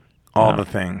ugly. All the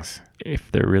things. If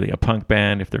they're really a punk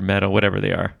band, if they're metal, whatever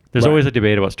they are. There's always a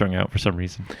debate about Strung Out for some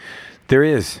reason. There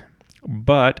is.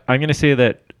 But I'm going to say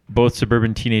that both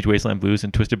Suburban Teenage Wasteland Blues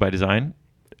and Twisted by Design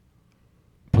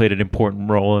played an important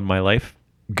role in my life.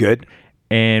 Good.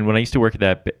 And when I used to work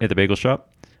at the bagel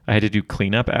shop, I had to do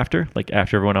cleanup after. Like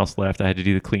after everyone else left, I had to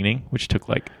do the cleaning, which took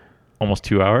like almost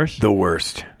 2 hours. The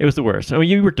worst. It was the worst. I mean,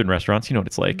 you worked in restaurants. You know what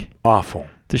it's like. Awful.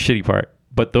 It's a shitty part.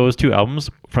 But those two albums,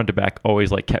 front to back,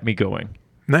 always like kept me going.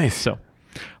 Nice. So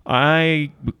I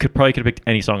could have picked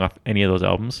any song off any of those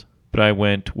albums, but I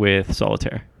went with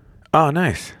Solitaire. Oh,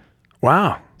 nice.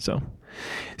 Wow. So,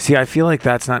 see, I feel like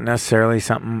that's not necessarily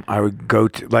something I would go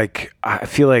to. Like, I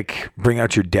feel like Bring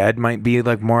Out Your Dead might be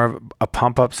like more of a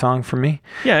pump up song for me.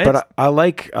 Yeah, but I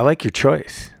like your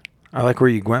choice. I like where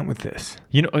you went with this.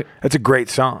 You know, that's a great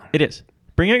song. It is.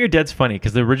 Bring Out Your Dead's funny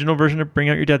because the original version of Bring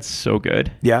Out Your Dead's so good.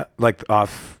 Yeah, like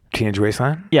off Teenage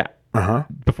Wasteland. Yeah. Uh-huh.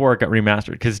 Before it got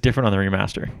remastered, because it's different on the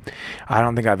remaster. I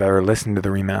don't think I've ever listened to the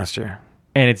remaster.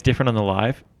 And it's different on the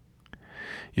live.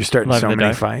 You're starting so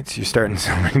many fights. You're starting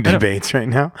so many debates right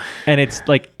now. And it's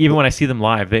like, even when I see them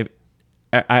live,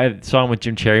 I saw them with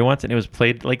Jim Cherry once, and it was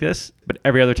played like this. But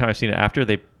every other time I've seen it after,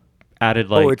 they added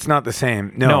like... Oh, it's not the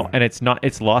same. No, and it's not.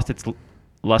 It's lost its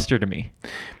luster to me.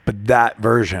 But that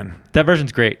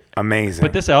version's great. Amazing.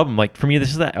 But this album, like for me,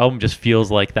 that album just feels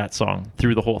like that song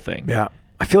through the whole thing. Yeah.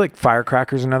 I feel like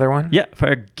Firecracker's another one. Yeah,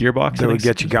 Fire Gearbox. That would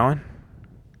get you going.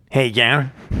 Hey, yeah.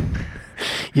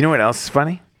 You know what else is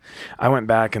funny? I went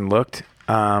back and looked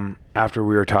after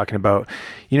we were talking about,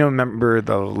 remember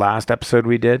the last episode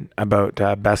we did about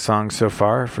best songs so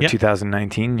far for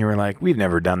 2019? You were like, we've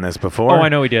never done this before. Oh, I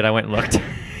know we did. I went and looked.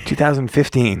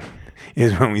 2015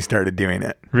 is when we started doing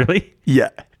it. Really? Yeah.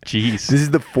 Jeez. This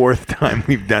is the 4th time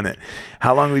we've done it.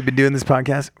 How long have we been doing this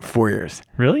podcast? 4 years.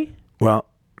 Really? Well,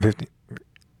 15.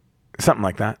 Something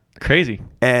like that. Crazy.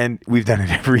 And we've done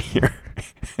it every year.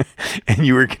 And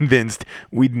you were convinced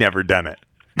we'd never done it.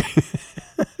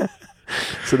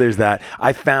 So there's that.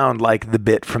 I found like the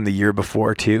bit from the year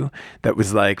before too, that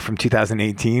was like from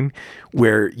 2018,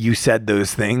 where you said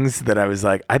those things that I was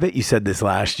like, I bet you said this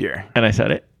last year. And I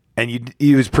said it. And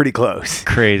you was pretty close.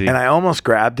 Crazy. And I almost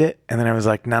grabbed it. And then I was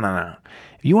like, no.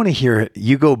 You want to hear it?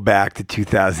 You go back to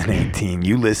 2018.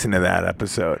 You listen to that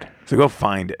episode. So go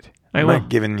find it. I'm not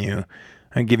giving you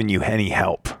any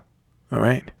help. All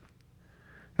right?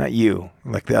 Not you,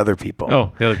 like the other people.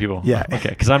 Oh, the other people. Yeah. Okay,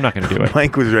 because I'm not going to do it.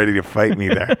 Mike was ready to fight me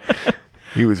there.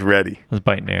 He was ready. I was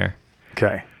biting air.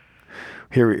 Okay.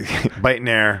 Biting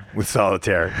air with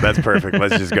solitaire. That's perfect.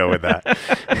 Let's just go with that.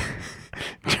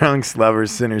 Drunks, lovers,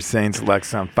 sinners, saints,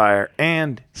 Lex on fire,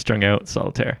 and strung out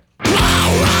solitaire.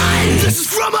 Alright, this is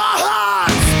from our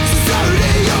hearts.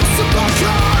 Sincerity of some cards.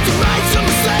 We made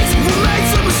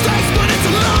some mistakes, but it's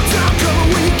a long time coming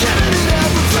when you're giving it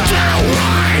everything.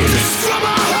 Alright, this is from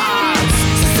our hearts.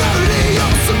 Sincerity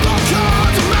of some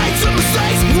cards. We made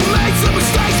some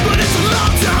mistakes, but it's a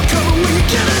long time coming when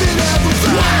you're giving it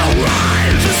everything.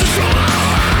 Alright, this is from our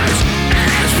hearts, and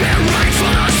it's been right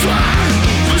for the start.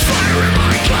 There's fire in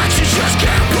my guts, you just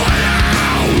can't put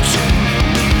out.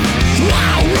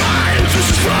 Alright, this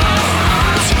is from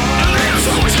us, and there's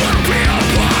always gonna be a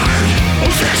part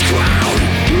of this crowd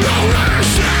you don't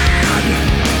understand.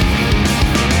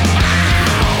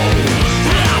 Ow,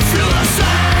 I feel the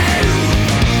same.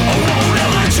 I won't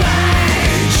ever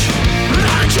change.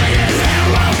 I'm taking hair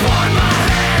upon my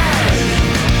head.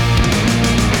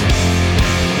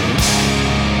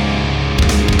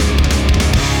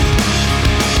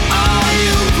 Are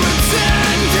you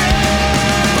pretending?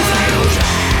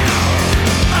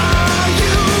 Are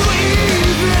you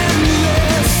even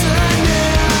listening?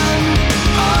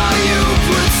 Are you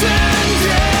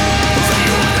pretending?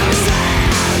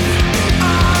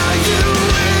 Are you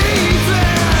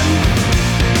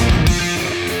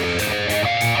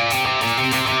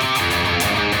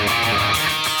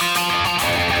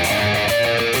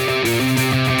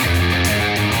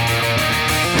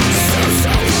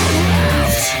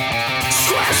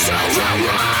Squash over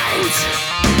right.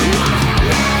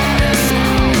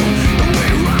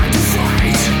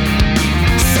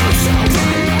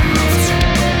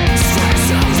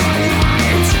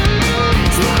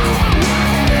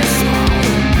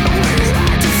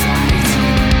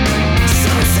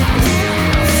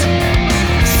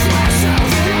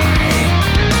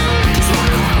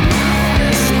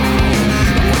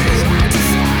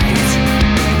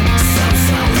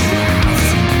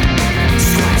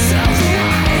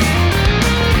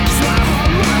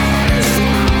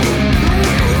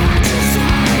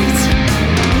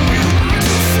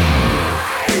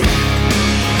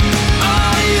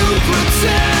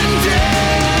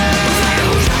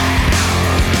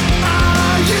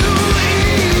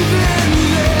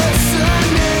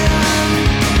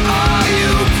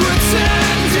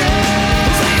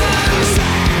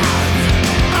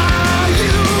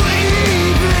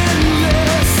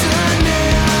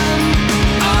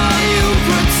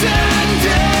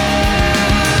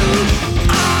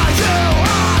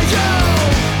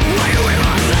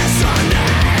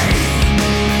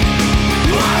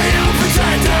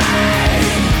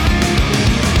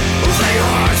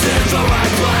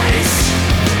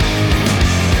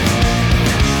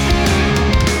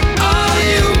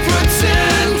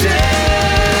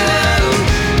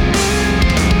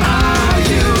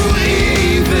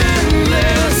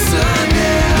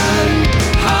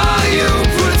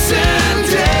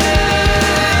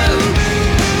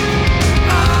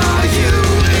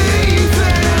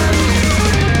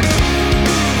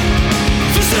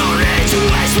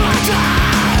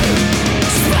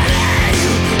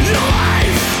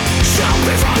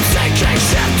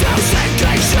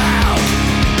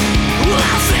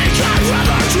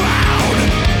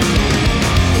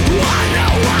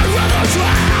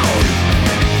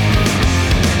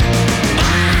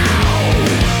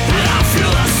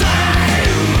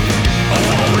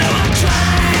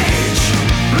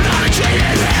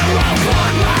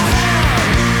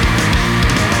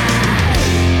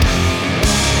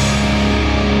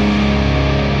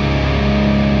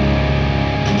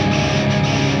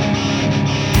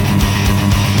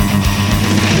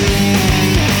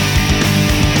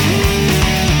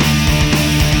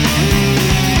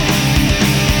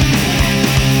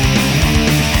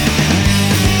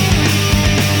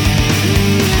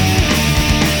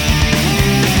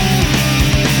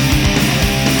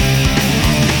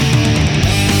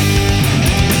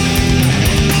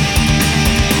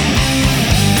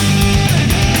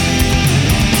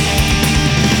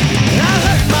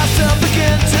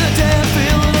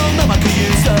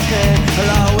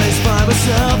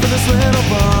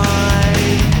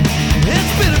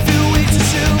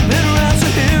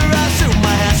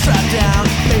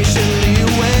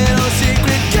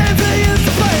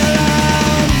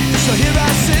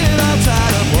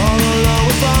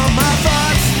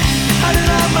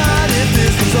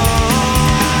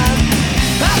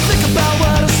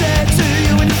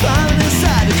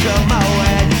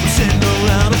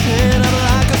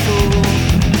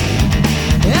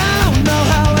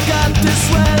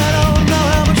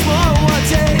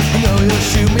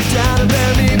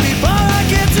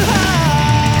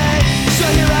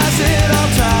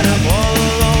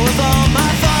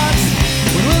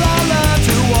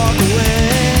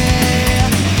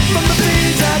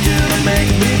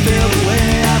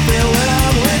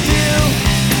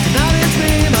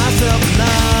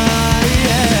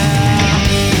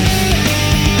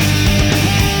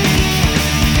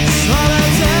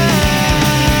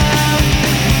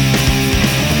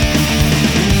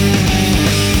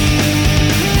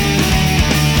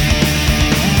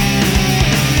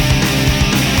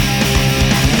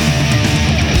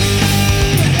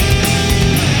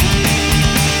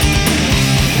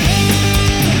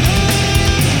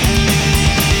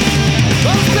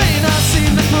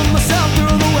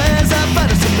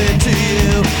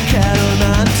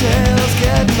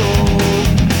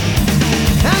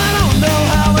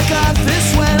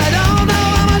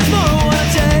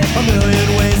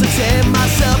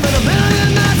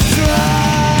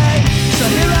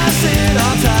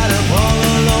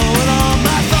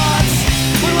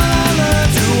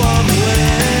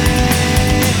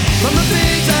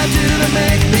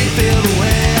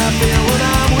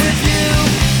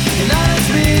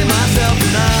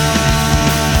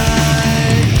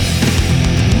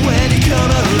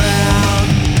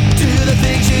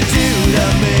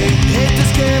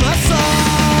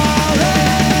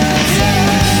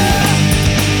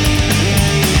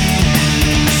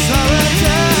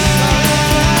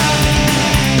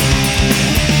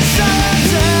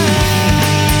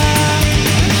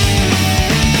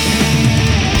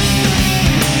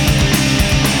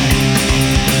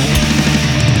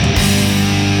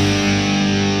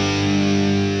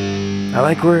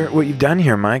 I like what you've done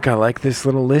here, Mike. I like this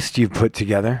little list you've put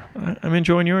together. I'm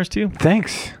enjoying yours too.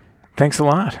 Thanks a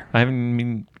lot. I haven't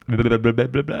been blah, blah, blah,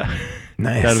 blah, blah.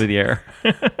 Nice. Out of the air.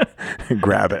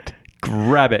 Grab it.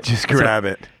 Grab it. Just grab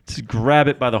it. Just grab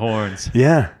it by the horns.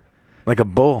 Yeah. Like a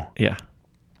bull. Yeah.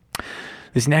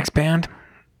 This next band,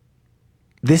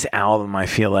 this album, I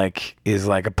feel like, is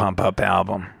like a pump-up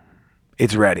album.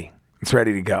 It's ready. It's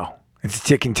ready to go. It's a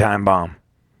ticking time bomb.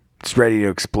 It's ready to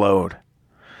explode.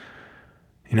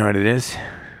 You know what it is?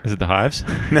 Is it the Hives?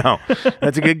 No.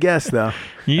 That's a good guess, though.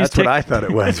 That's what I thought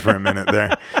it was for a minute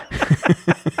there.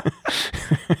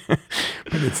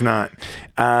 But it's not.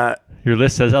 Your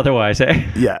list says otherwise, eh?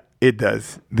 Yeah, it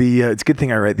does. It's a good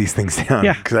thing I write these things down,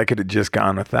 because I could have just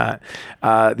gone with that.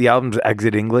 The album's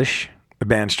Exit English, the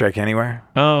band Strike Anywhere.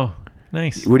 Oh,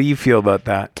 nice. What do you feel about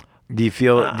that? Do you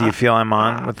feel I'm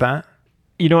on with that?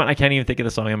 You know what? I can't even think of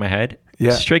the song in my head.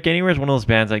 Yeah. Strike Anywhere is one of those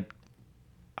bands like,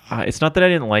 it's not that I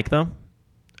didn't like them.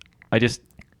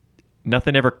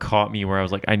 Nothing ever caught me where I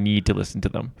was like, I need to listen to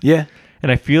them. Yeah.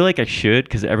 And I feel like I should,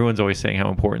 because everyone's always saying how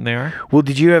important they are. Well,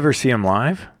 did you ever see them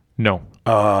live? No.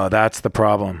 Oh, that's the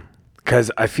problem.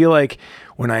 Because I feel like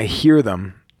when I hear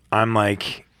them, I'm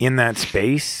like in that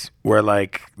space where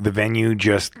like the venue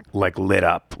just like lit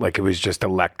up. Like it was just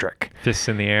electric. Fists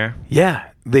in the air. Yeah.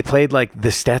 They played like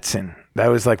the Stetson. That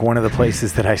was like one of the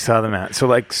places that I saw them at. So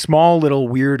like small little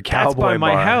weird cowboy That's by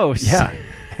my bar. house. Yeah.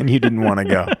 And you didn't want to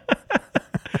go.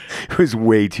 It was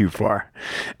way too far.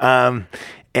 And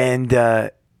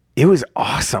it was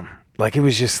awesome. Like it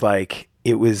was just like,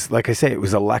 it was, like I say, it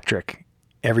was electric.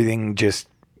 Everything just,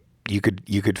 you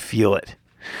could feel it.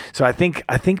 So I think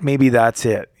maybe that's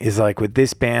it, is like with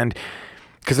this band,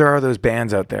 because there are those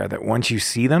bands out there that once you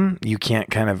see them, you can't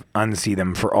kind of unsee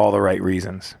them for all the right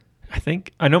reasons.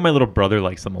 I know my little brother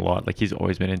likes them a lot. Like he's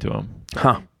always been into them.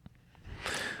 Huh.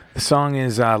 The song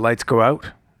is Lights Go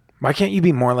Out. Why can't you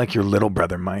be more like your little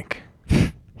brother, Mike?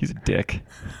 He's a dick.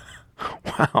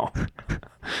 Wow.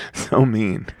 So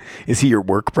mean. Is he your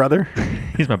work brother?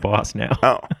 He's my boss now.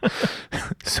 Oh.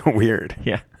 So weird.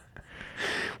 Yeah.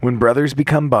 When brothers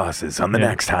become bosses on the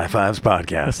next High Fives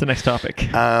podcast. That's the next topic.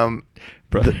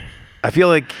 Brother. I feel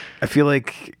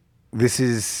like this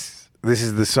is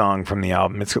the song from the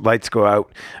album. It's Lights Go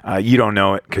Out. You don't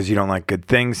know it because you don't like good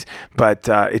things, but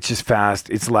it's just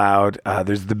fast. It's loud.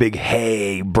 There's the big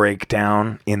hey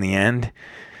breakdown in the end.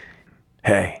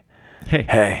 Hey. Hey.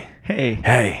 Hey. Hey.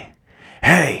 Hey.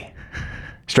 Hey.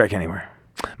 Strike Anywhere.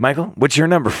 Michael, what's your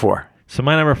number 4? So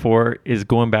my number 4 is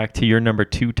going back to your number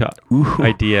 2 top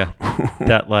idea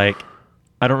that like,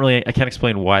 I can't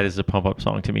explain why this is a pump up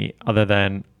song to me other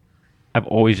than I've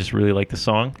always just really liked the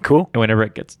song. Cool. And whenever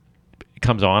it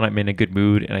comes on, I'm in a good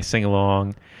mood and I sing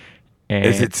along. And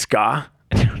is it ska?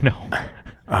 No.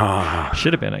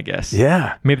 Should have been, I guess.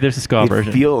 Yeah. Maybe there's a ska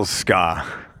version. It feels ska.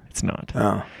 It's not.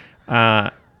 Oh.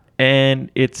 And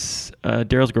it's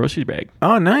Daryl's Grocery Bag.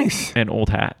 Oh, nice. And Old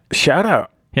Hat. Shout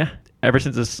out. Yeah. Ever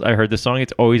since I heard this song,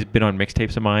 it's always been on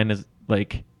mixtapes of mine. It's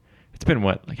been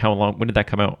what? Like how long? When did that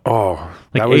come out? Oh,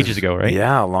 like ages ago, right?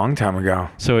 Yeah, a long time ago.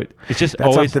 So it's just that's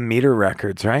always off the Meter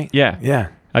Records, right? Yeah. Yeah.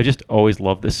 I just always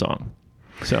loved this song.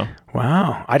 So.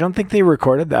 Wow. I don't think they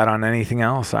recorded that on anything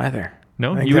else either.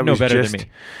 No, you would know better than me.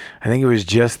 I think it was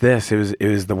just this. It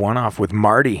was the one-off with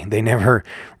Marty. They never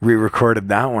re-recorded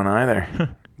that one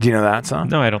either. Do you know that song?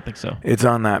 No, I don't think so. It's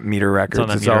on that Meter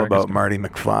Records. It's all about Marty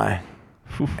McFly.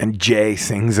 Oof. And Jay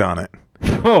sings on it.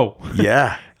 Oh.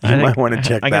 Yeah. You might want to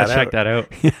check that out. I gotta check that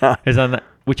out. Yeah. Is on that,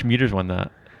 which Meter's one?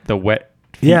 The Wet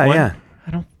Feet one? Yeah.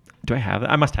 Do I have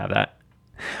that? I must have that.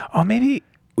 Oh, maybe.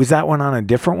 Was that one on a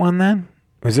different one then?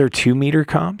 Was there 2 Meter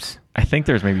comps? I think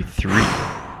there's maybe 3.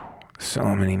 So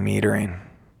many metering.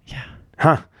 Yeah.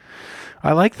 Huh.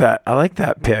 I like that. I like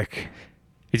that pick.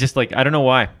 It's just like, I don't know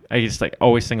why. I just like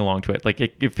always sing along to it. Like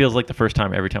it feels like the first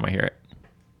time every time I hear it.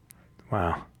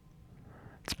 Wow.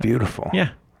 It's beautiful. Yeah.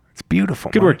 It's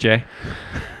beautiful. Good work, Jay.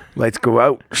 Lights Go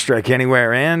Out, Strike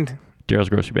Anywhere, and Daryl's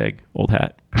Grocery Bag, Old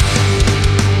Hat.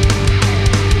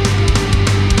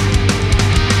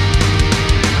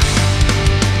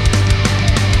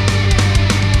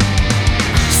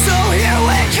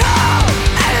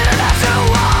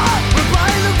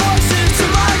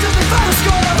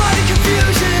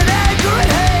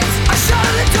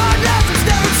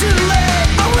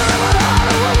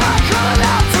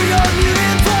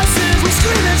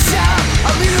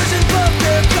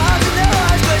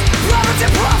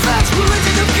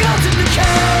 Religion of guilt and the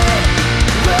cage.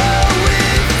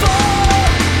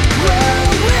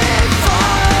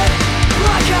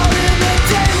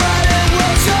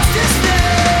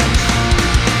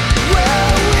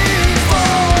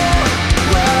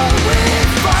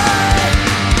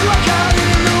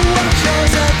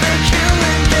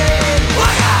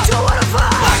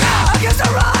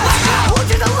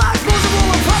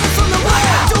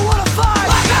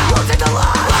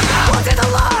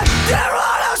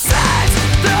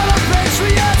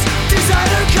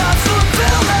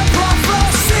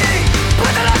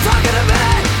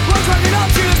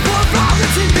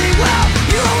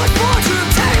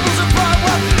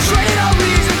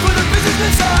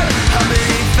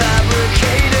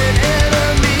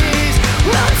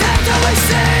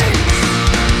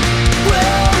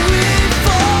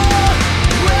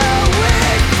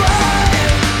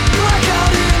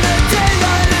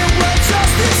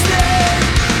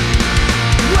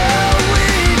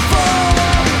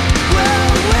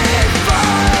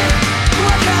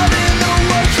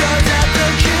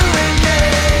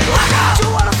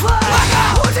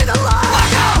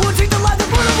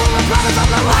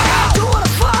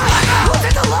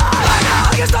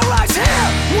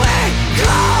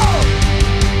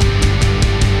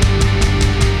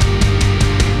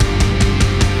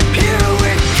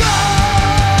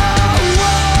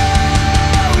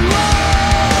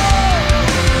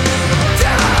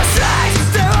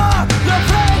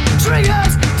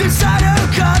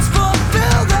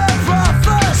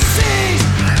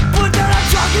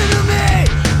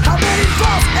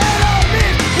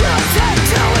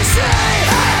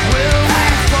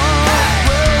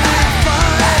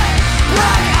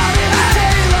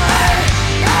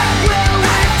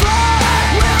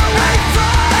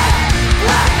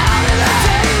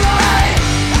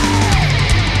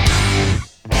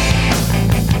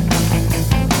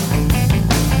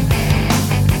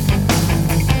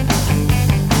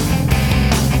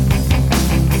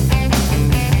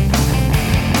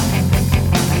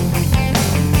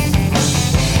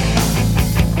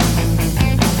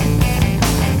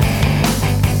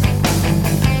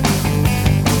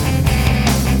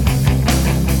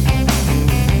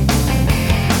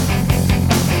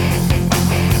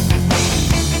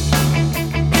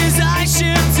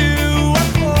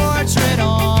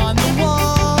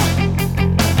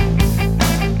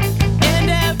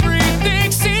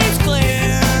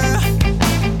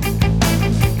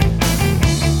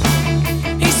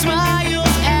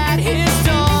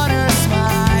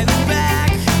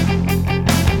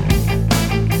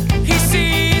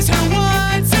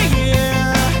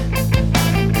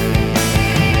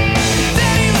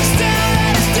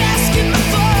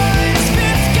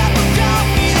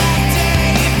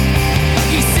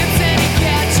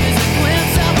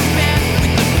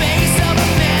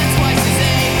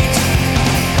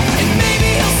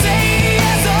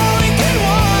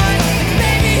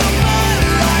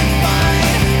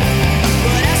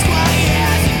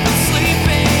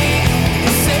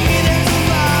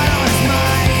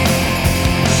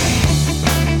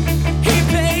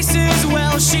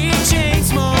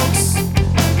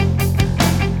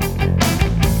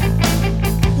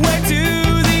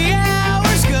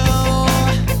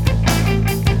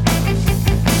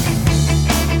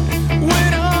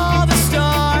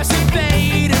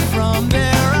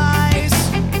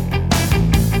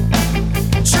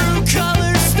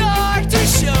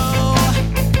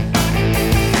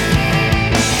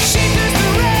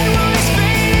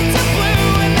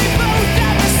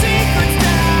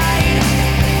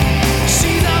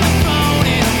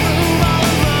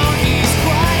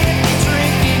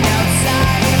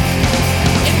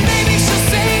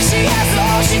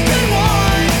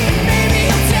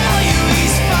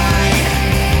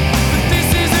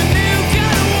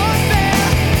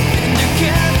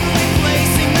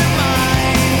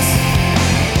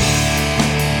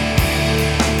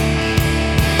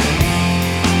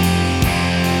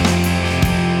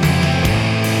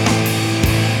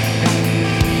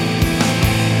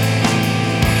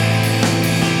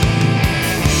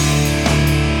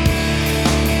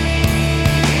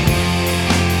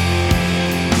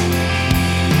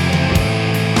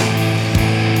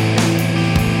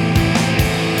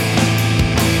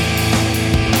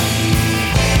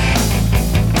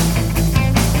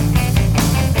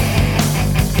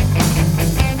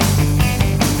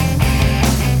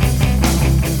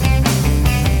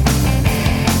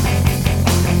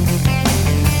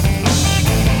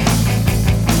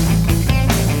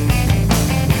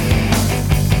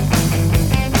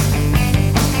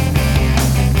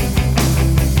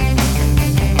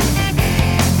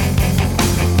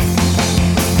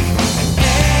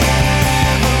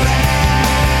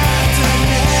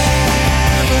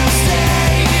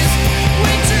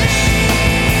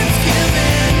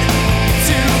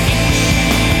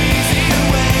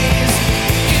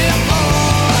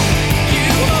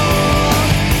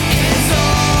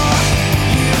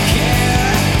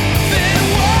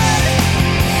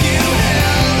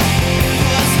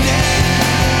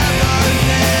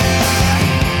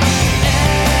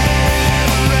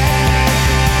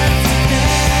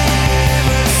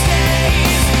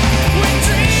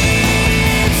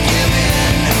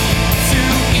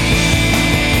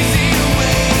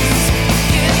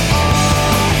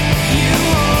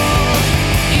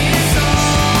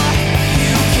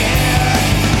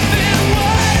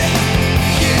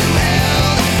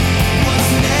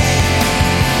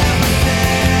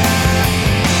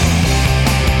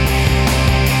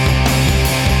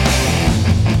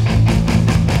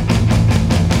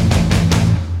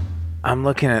 I'm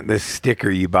looking at this sticker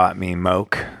you bought me,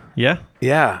 Moke. Yeah?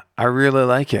 Yeah, I really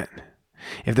like it.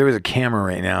 If there was a camera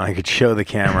right now, I could show the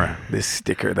camera this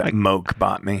sticker that Moke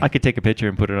bought me. I could take a picture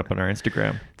and put it up on our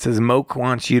Instagram. It says, Moke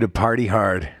wants you to party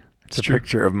hard. It's a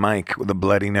picture of Mike with a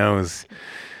bloody nose.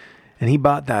 And he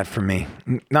bought that for me.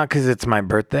 Not because it's my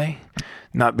birthday,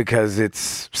 not because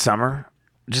it's summer,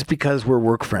 just because we're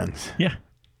work friends. Yeah.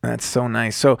 That's so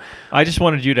nice. So I just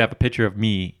wanted you to have a picture of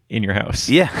me in your house.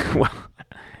 Yeah, well,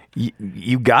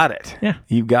 you got it. Yeah.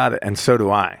 You got it, and so do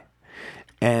I.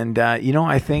 And,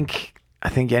 I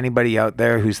think anybody out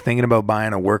there who's thinking about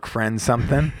buying a work friend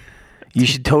something, you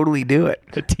should totally do it.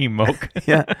 A Team Moke.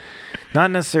 Yeah.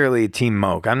 Not necessarily a Team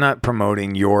Moke. I'm not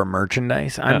promoting your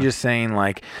merchandise. I'm just saying,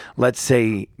 like, let's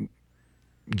say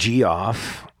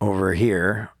Geoff over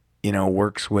here,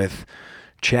 works with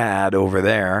Chad over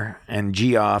there, and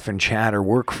Geoff and Chad are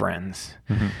work friends.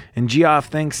 Mm-hmm. And Geoff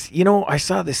thinks, I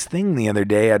saw this thing the other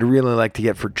day I'd really like to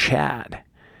get for Chad.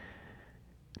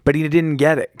 But he didn't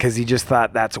get it because he just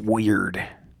thought that's weird.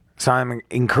 So I'm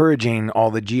encouraging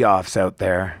all the Geoffs out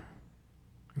there,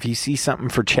 if you see something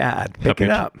for Chad, pick it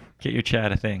up. Get your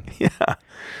Chad a thing. Yeah.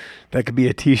 That could be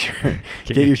a t-shirt.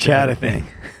 Get your Chad a thing.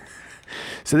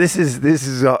 So this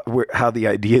is how the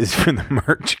ideas for the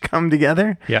merch come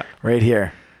together. Yeah. Right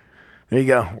here. There you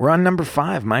go. We're on number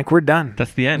 5, Mike. We're done.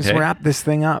 That's the end. Let's wrap this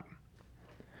thing up.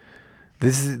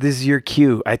 This is your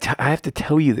cue. I have to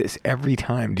tell you this every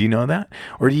time. Do you know that?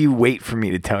 Or do you wait for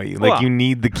me to tell you? Like, you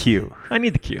need the cue. I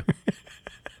need the cue.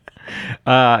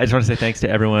 I just want to say thanks to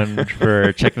everyone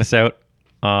for checking us out,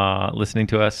 listening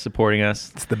to us, supporting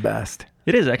us. It's the best.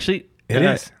 It is, actually. It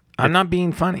is. I'm not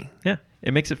being funny. Yeah.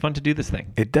 It makes it fun to do this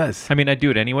thing. It does. I mean, I do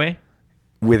it anyway.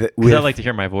 Because I like to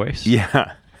hear my voice.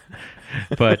 Yeah.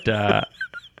 But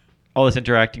all this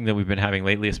interacting that we've been having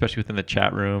lately, especially within the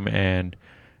chat room and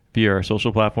via our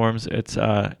social platforms, it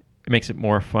makes it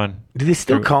more fun. Do they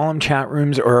still call them chat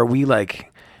rooms, or are we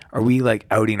like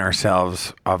outing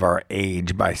ourselves of our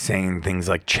age by saying things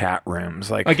like chat rooms?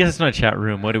 Like, I guess it's not a chat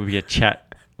room. What would be a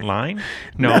chat line?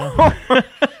 No.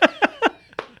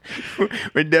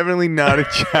 We're definitely not a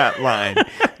chat line.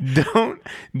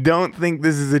 Don't think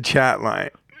this is a chat line.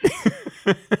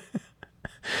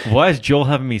 Why is Joel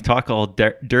having me talk all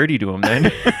dirty to him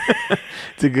then?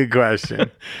 It's a good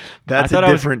question. That's a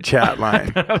different chat line.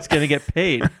 I thought I was going to get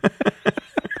paid.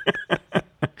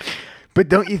 But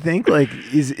don't you think, like,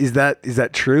 is that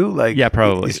true? Like, yeah,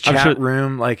 probably. Is chat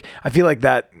room, like, I feel like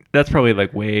that's probably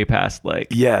like way past, like,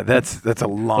 yeah, that's a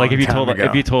long like if you time ago.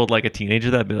 If you told like a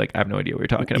teenager that, be like, I have no idea what you're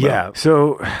talking about. Yeah.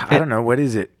 So I don't know, what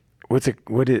is it?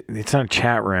 It's not a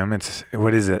chat room.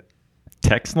 What is it?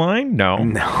 Text line? No. I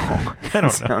don't know.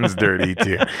 Sounds dirty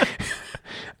too.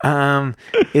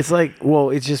 It's like,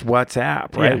 it's just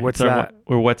WhatsApp, right? Yeah, what's that?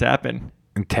 Or WhatsApping.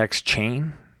 And text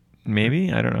chain?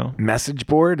 Maybe, I don't know. Message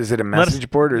board? Is it a message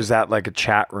board, or is that like a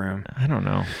chat room? I don't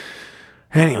know.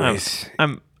 Anyways,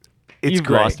 you've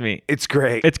great. Lost me. It's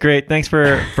great. It's great. Thanks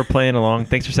for playing along.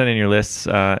 Thanks for sending your lists.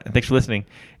 And thanks for listening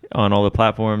on all the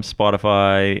platforms: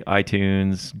 Spotify,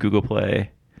 iTunes, Google Play,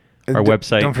 our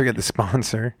website. Don't forget the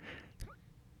sponsor,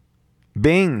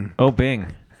 Bing. Oh,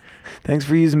 Bing. Thanks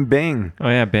for using Bing. Oh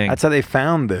yeah, Bing. That's how they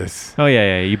found this. Oh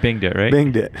yeah. You Binged it, right?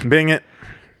 Binged it. Bing it.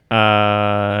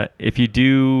 If you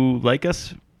do like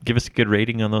us, give us a good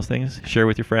rating on those things. Share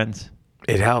with your friends.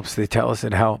 It helps. They tell us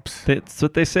it helps. That's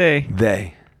what they say.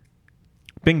 They.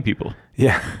 Bing people.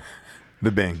 Yeah.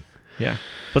 The Bing. Yeah.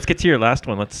 Let's get to your last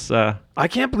one. I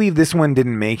can't believe this one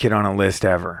didn't make it on a list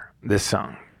ever, this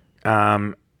song.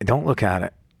 Don't look at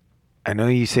it. I know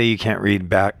you say you can't read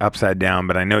back upside down,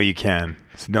 but I know you can.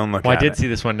 So don't look at it. I did see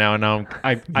this one now, and now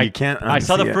you can't I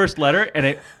saw the first letter, and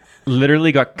it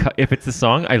literally got cut. If it's the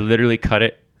song, I literally cut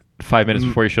it 5 minutes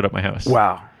before you showed up my house.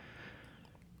 Wow.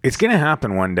 It's going to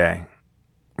happen one day.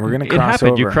 We're going to cross over. It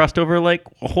happened. You crossed over like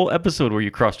a whole episode where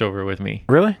you crossed over with me.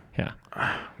 Really? Yeah.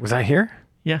 Was I here?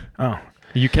 Yeah. Oh.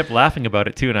 You kept laughing about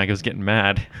it too, and I was getting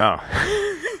mad. Oh.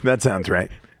 That sounds right.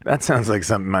 That sounds like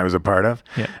something I was a part of.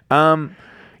 Yeah.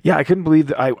 Yeah, I couldn't believe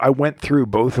that I went through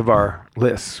both of our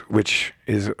lists, which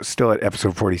is still at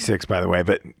episode 46, by the way,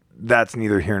 but that's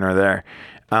neither here nor there.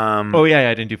 Oh, yeah,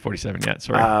 I didn't do 47 yet,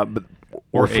 sorry.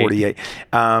 Or 48.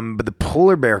 But the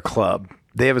Polar Bear Club,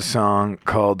 they have a song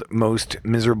called Most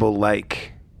Miserable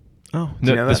Like. Oh,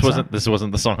 no, this wasn't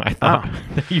the song I thought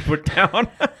that you put down.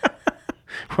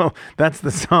 Well, that's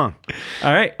the song.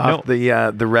 All right. Off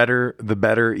the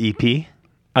Better EP.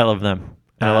 I love them.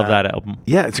 I love that album.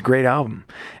 Yeah, it's a great album.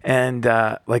 And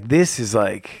this is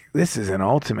an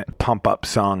ultimate pump up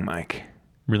song, Mike.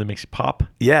 really makes you pop.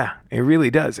 Yeah, it really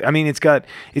does. I mean, it's got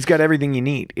everything you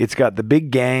need. It's got the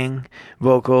big gang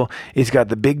vocal. It's got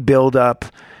the big build up.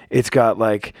 It's got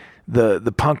like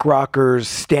the punk rockers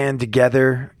stand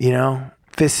together, you know,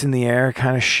 fists in the air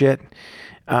kind of shit.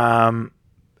 I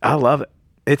love it.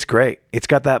 It's great. It's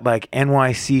got that like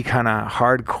NYC kind of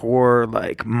hardcore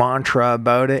like mantra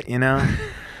about it, you know.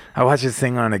 I watched this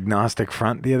thing on Agnostic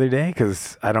Front the other day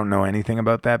because I don't know anything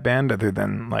about that band other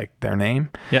than like their name.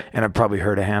 Yeah. And I've probably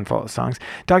heard a handful of songs.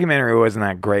 Documentary wasn't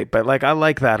that great, but like I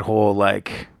like that whole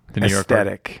like The New York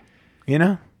aesthetic. You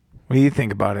know? What do you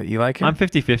think about it? You like it? I'm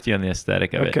 50-50 on the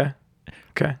aesthetic of it.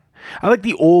 Okay. I like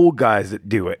the old guys that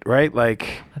do it, right?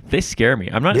 Like They scare me.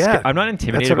 I'm not I'm not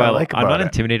intimidated that's what by I like I'm not about it.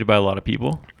 intimidated by a lot of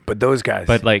people. But those guys.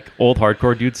 But like old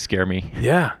hardcore dudes scare me.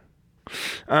 Yeah.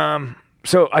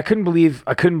 So I couldn't believe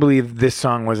this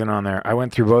song wasn't on there. I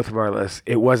went through both of our lists.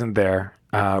 It wasn't there.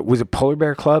 Was it Polar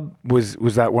Bear Club? Was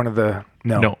that one of the?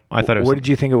 No, I thought it was. What did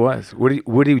you think it was?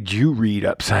 What did you read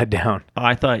upside down?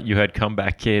 I thought you had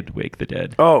Comeback Kid, Wake the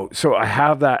Dead. Oh, so I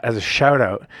have that as a shout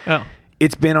out. Oh.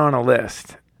 It's been on a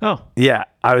list. Oh. Yeah,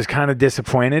 I was kind of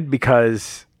disappointed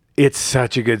because it's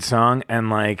such a good song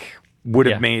and like would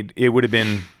have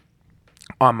been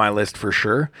on my list for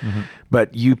sure. Mm-hmm.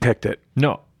 But you picked it.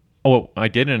 No. Oh, I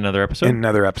did in another episode? In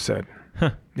another episode.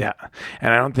 Huh. Yeah.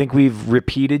 And I don't think we've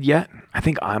repeated yet. I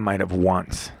think I might have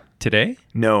once. Today?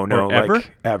 No, or ever?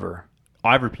 Like ever.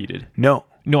 I've repeated. No,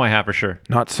 I have for sure.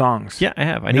 not songs. Yeah, I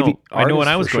have. I Maybe know when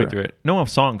I was artists for going sure. through it. No, of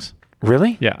songs.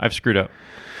 Really? Yeah, I've screwed up.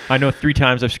 I know 3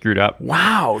 times I've screwed up.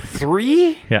 Wow,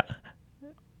 3? Yeah.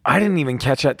 I didn't even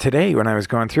catch that today when I was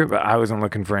going through it, but I wasn't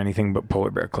looking for anything but Polar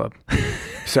Bear Club.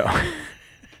 So,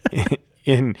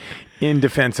 in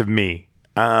defense of me.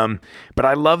 But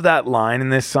I love that line in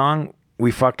this song.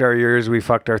 We fucked our ears, we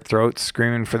fucked our throats,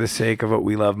 screaming for the sake of what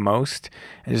we love most.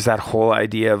 And just that whole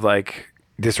idea of like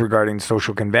disregarding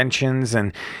social conventions.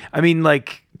 And I mean,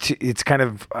 like, it's kind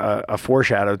of a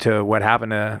foreshadow to what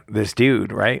happened to this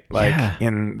dude, right? Like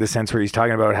in the sense where he's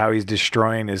talking about how he's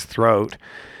destroying his throat,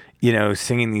 you know,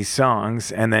 singing these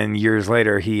songs. And then years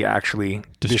later, he actually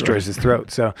destroys his throat.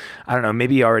 So I don't know,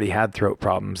 maybe he already had throat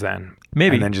problems then.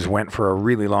 Maybe. And then just went for a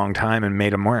really long time and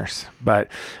made them worse. But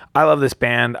I love this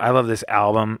band. I love this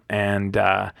album. And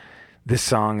this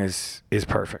song is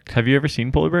perfect. Have you ever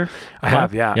seen Polar Bear? I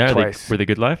have, yeah, twice. Were they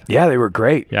good live? Yeah, they were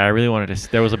great. Yeah, I really wanted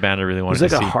to. There was a band I really wanted to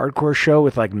see. It was like a hardcore show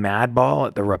with like Madball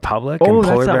at the Republic. Oh, and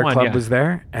Polar that's that Bear one, Club yeah. was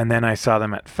there. And then I saw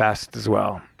them at Fest as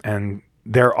well. And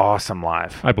they're awesome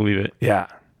live. I believe it. Yeah.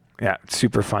 Yeah.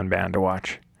 Super fun band to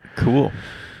watch. Cool.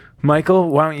 Michael,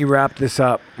 why don't you wrap this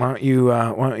up? Why don't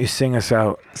you sing us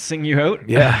out? Sing you out?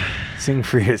 Yeah. Sing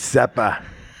for your Seppa.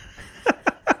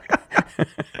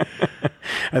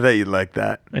 I thought you'd like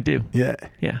that. I do. Yeah.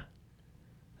 Yeah.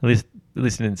 At least it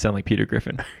didn't sound like Peter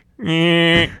Griffin.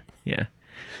 Yeah.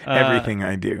 Everything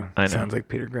I do sounds like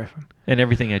Peter Griffin. And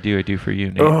everything I do for you,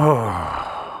 Nate.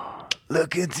 Oh,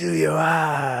 look into your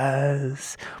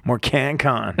eyes. More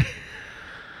CanCon.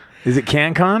 Is it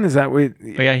CanCon? Is that what?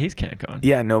 Oh, yeah, he's CanCon.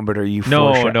 Yeah, no, but are you? No,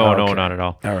 okay. not at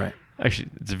all. All right. Actually,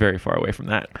 it's very far away from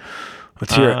that.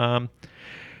 Let's hear it.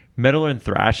 Metal and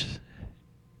thrash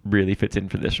really fits in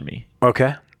for this for me.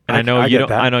 Okay. And I know you don't.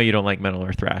 That. I know you don't like metal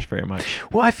or thrash very much.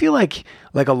 Well, I feel like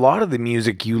a lot of the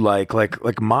music you like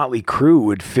Motley Crue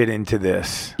would fit into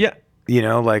this. Yeah. You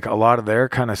know, like a lot of their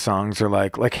kind of songs are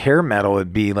like hair metal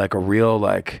would be like a real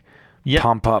like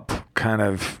pump up kind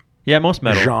of most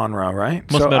metal genre, right?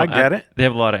 Most so metal, I get it. They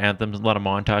have a lot of anthems, a lot of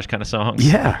montage kind of songs.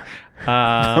 Yeah.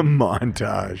 A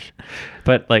montage.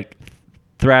 But like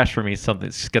thrash for me is something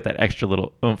that's got that extra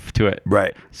little oomph to it.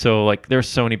 Right. So like there's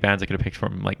so many bands I could have picked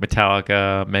from, like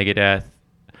Metallica, Megadeth,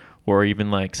 or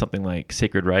even like something like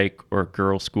Sacred Reich or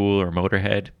Girl School or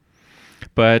Motorhead.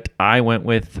 But I went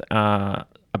with a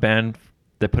band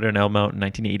that put an album out in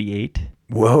 1988.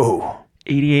 Whoa.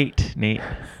 88, Nate.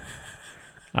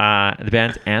 The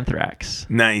band's Anthrax.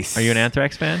 Nice. Are you an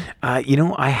Anthrax fan? You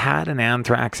know, I had an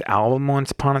Anthrax album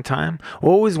once upon a time.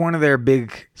 What was one of their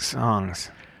big songs?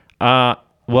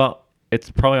 Well,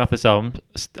 it's probably off this album,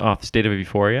 off State of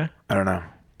Euphoria. I don't know.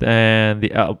 And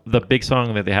the big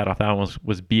song that they had off that one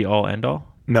was Be All End All.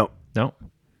 No.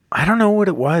 I don't know what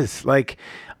it was. Like,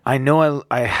 I know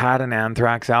I had an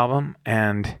Anthrax album,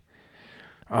 and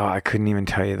I couldn't even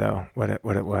tell you though what it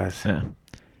was. Yeah.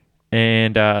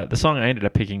 And the song I ended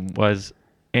up picking was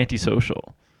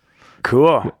Antisocial.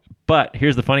 Cool. But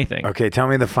here's the funny thing. Okay, tell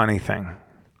me the funny thing.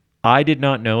 I did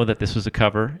not know that this was a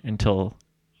cover until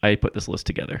I put this list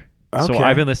together. Okay. So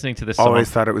I've been listening to this song. Always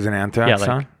thought it was an Anthrax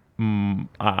song?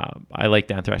 I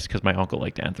liked Anthrax because my uncle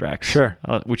liked Anthrax. Sure.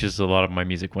 Which is a lot of my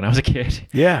music when I was a kid.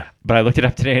 Yeah. But I looked it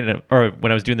up today, or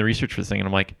when I was doing the research for this thing, and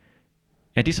I'm like,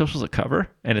 Antisocial's a cover,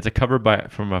 and it's a cover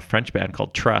from a French band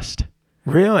called Trust.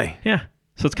 Really? Yeah.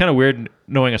 So it's kind of weird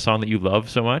knowing a song that you love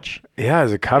so much. Yeah,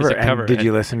 as a cover. And did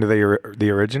you listen to the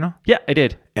original? Yeah, I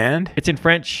did. And? It's in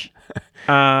French.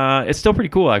 It's still pretty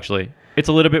cool, actually. It's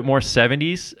a little bit more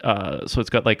 70s, so it's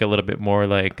got like a little bit more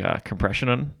like compression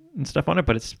and stuff on it,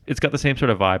 but it's got the same sort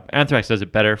of vibe. Anthrax does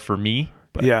it better for me.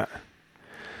 But yeah.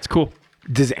 It's cool.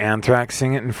 Does Anthrax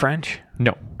sing it in French?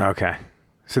 No. Okay.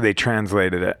 So they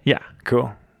translated it. Yeah.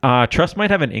 Cool. Trust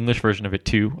might have an English version of it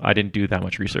too. I didn't do that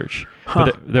much research. Huh.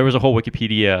 But there was a whole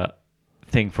Wikipedia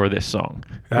thing for this song.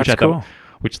 That's cool.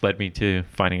 Which led me to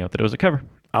finding out that it was a cover.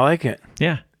 I like it.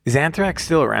 Yeah. Is Anthrax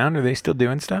still around? Are they still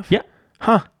doing stuff? Yeah.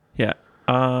 Huh. Yeah.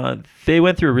 They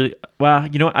went through a really... Well,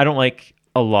 you know what? I don't like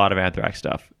a lot of Anthrax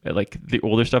stuff. I like the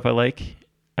older stuff I like,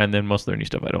 and then most of their new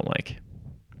stuff I don't like.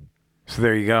 So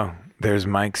there you go. There's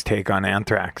Mike's take on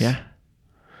Anthrax. Yeah.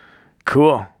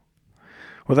 Cool.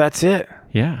 Well, that's it.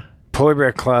 Yeah. Polar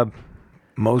Bear Club,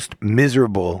 most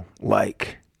miserable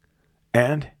like.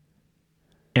 And?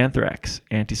 Anthrax,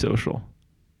 Antisocial.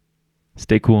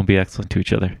 Stay cool and be excellent to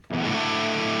each other.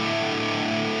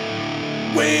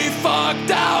 We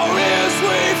fucked our ears,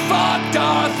 we fucked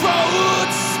our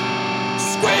throats,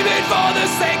 screaming for the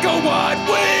sake of what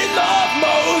we love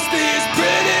most. These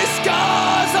pretty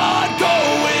scars aren't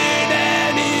going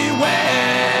anywhere.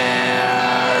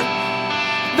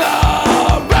 The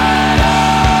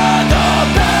redder, the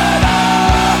better.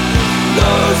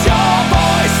 Lose your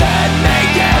voice and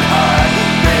make it hurt.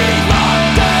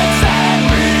 Reluctance and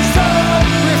reserve.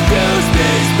 Refuse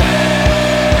these things,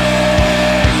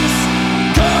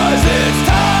 'cause it's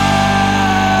time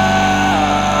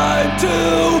to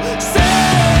sing.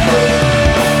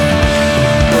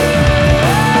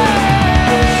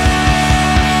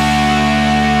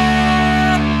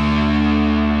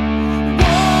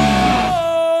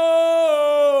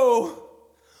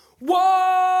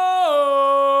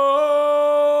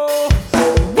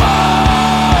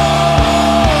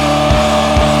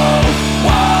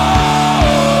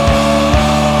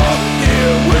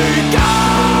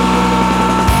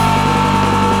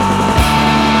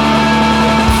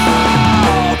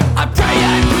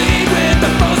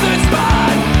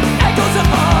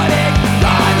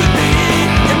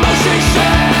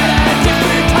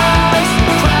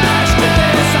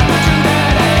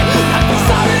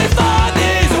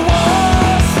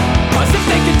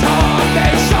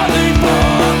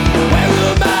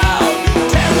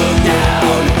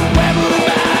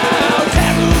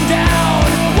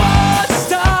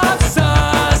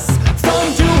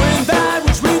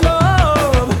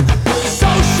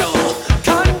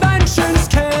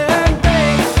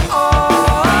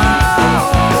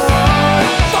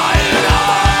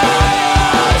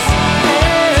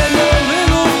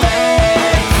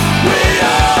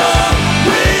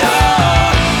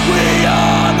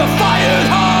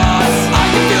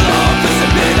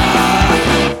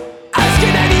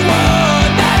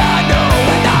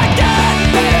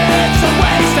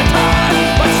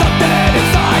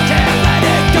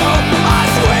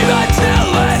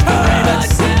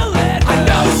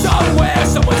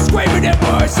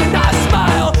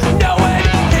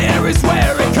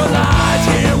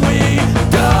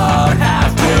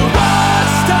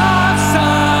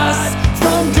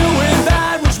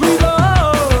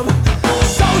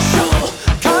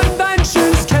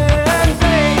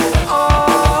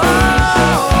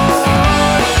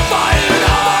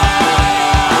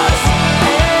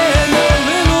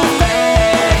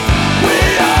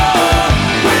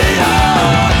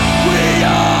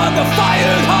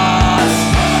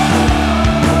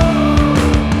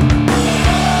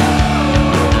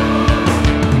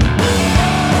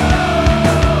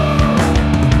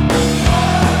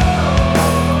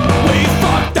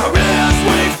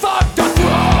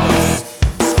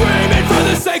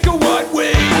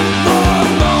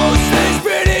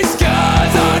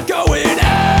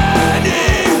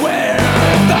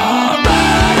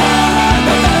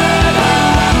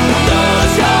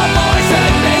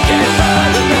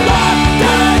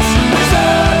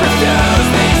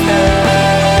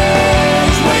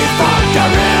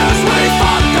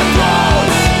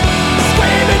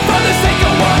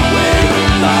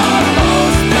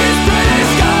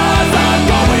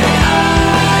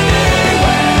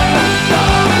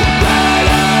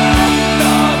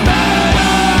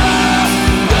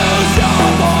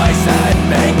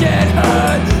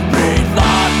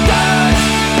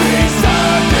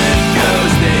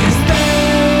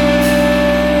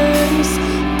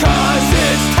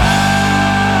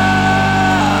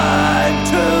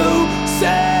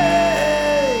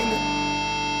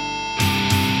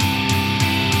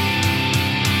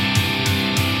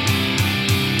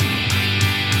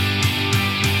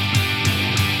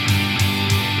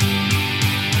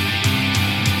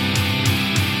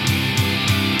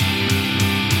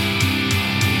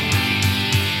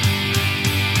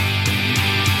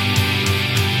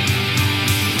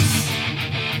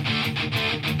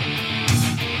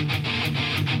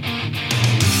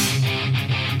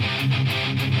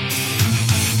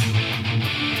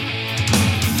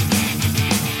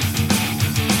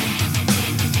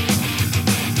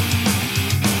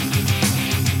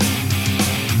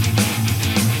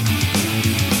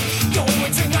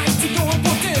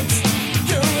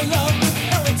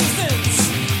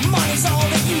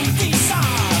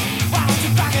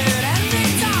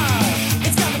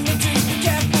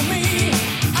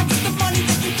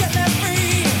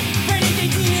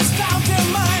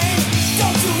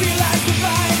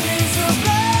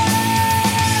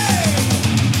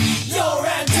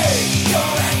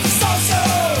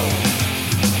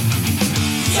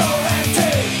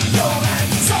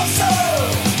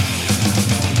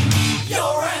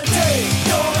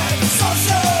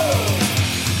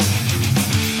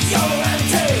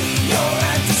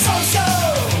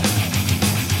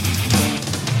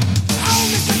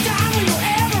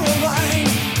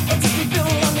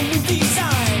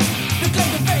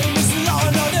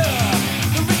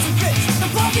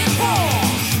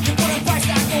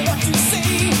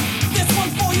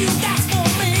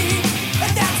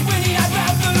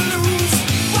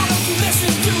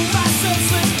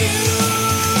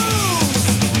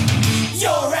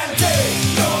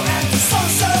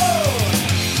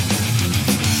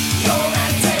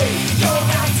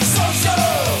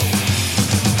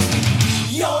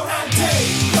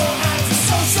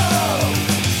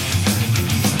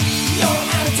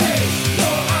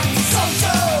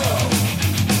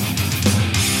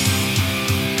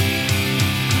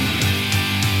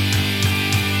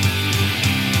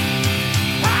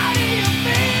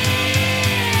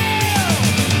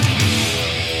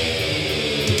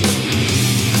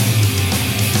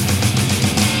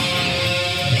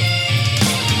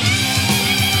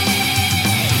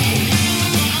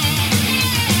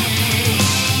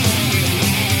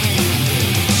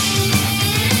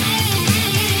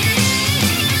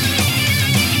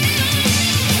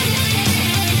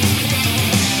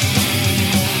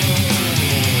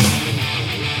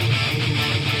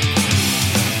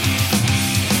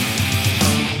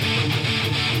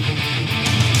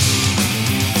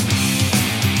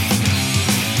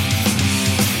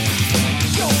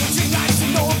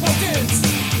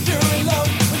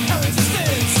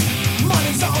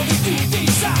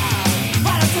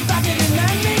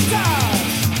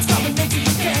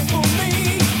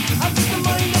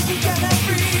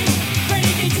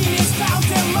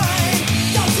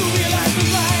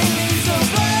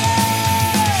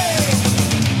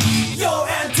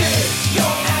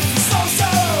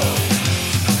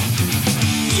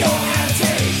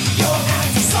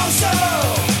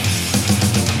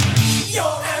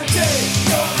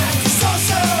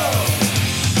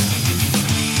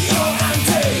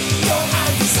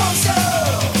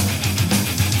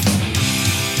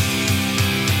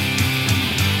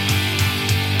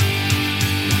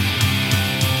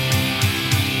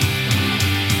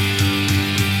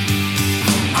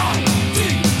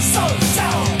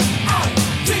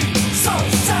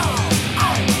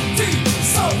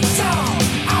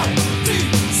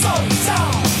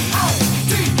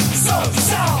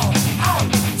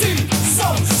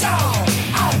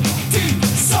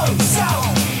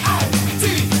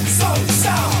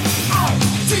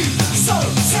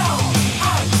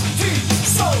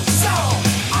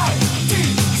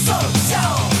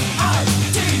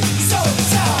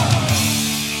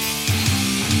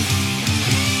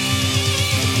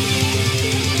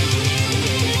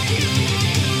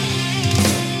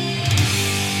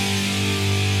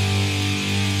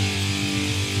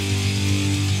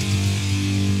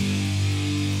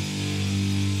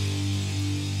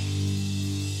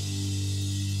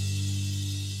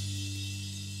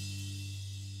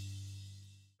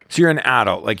 So you're an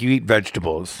adult, like you eat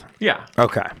vegetables. Yeah.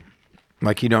 Okay.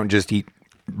 Like you don't just eat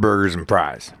burgers and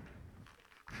fries.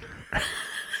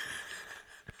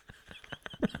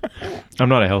 I'm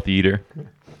not a healthy eater.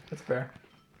 That's fair.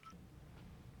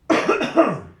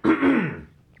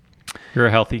 You're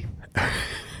a healthy.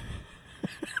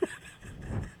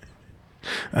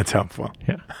 That's helpful.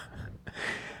 Yeah.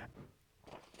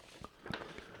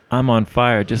 I'm on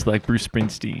fire just like Bruce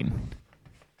Springsteen.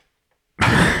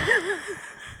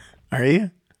 Are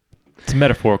you? It's a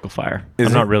metaphorical fire. Is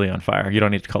I'm it? not really on fire. You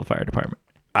don't need to call the fire department.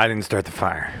 I didn't start the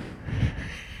fire.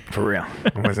 For real.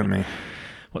 It wasn't me.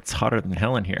 What's hotter than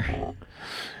hell in here?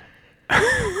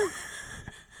 I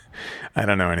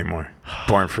don't know anymore.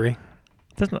 Born Free?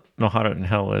 There's no hotter than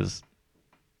hell as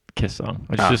Kiss song.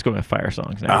 I just going with fire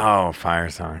songs now. Oh, fire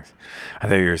songs. I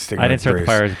thought you were sticking I with didn't start Bruce.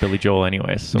 the fire as Billy Joel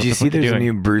anyways. So Did you see there's a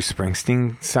new Bruce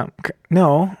Springsteen song?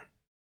 No.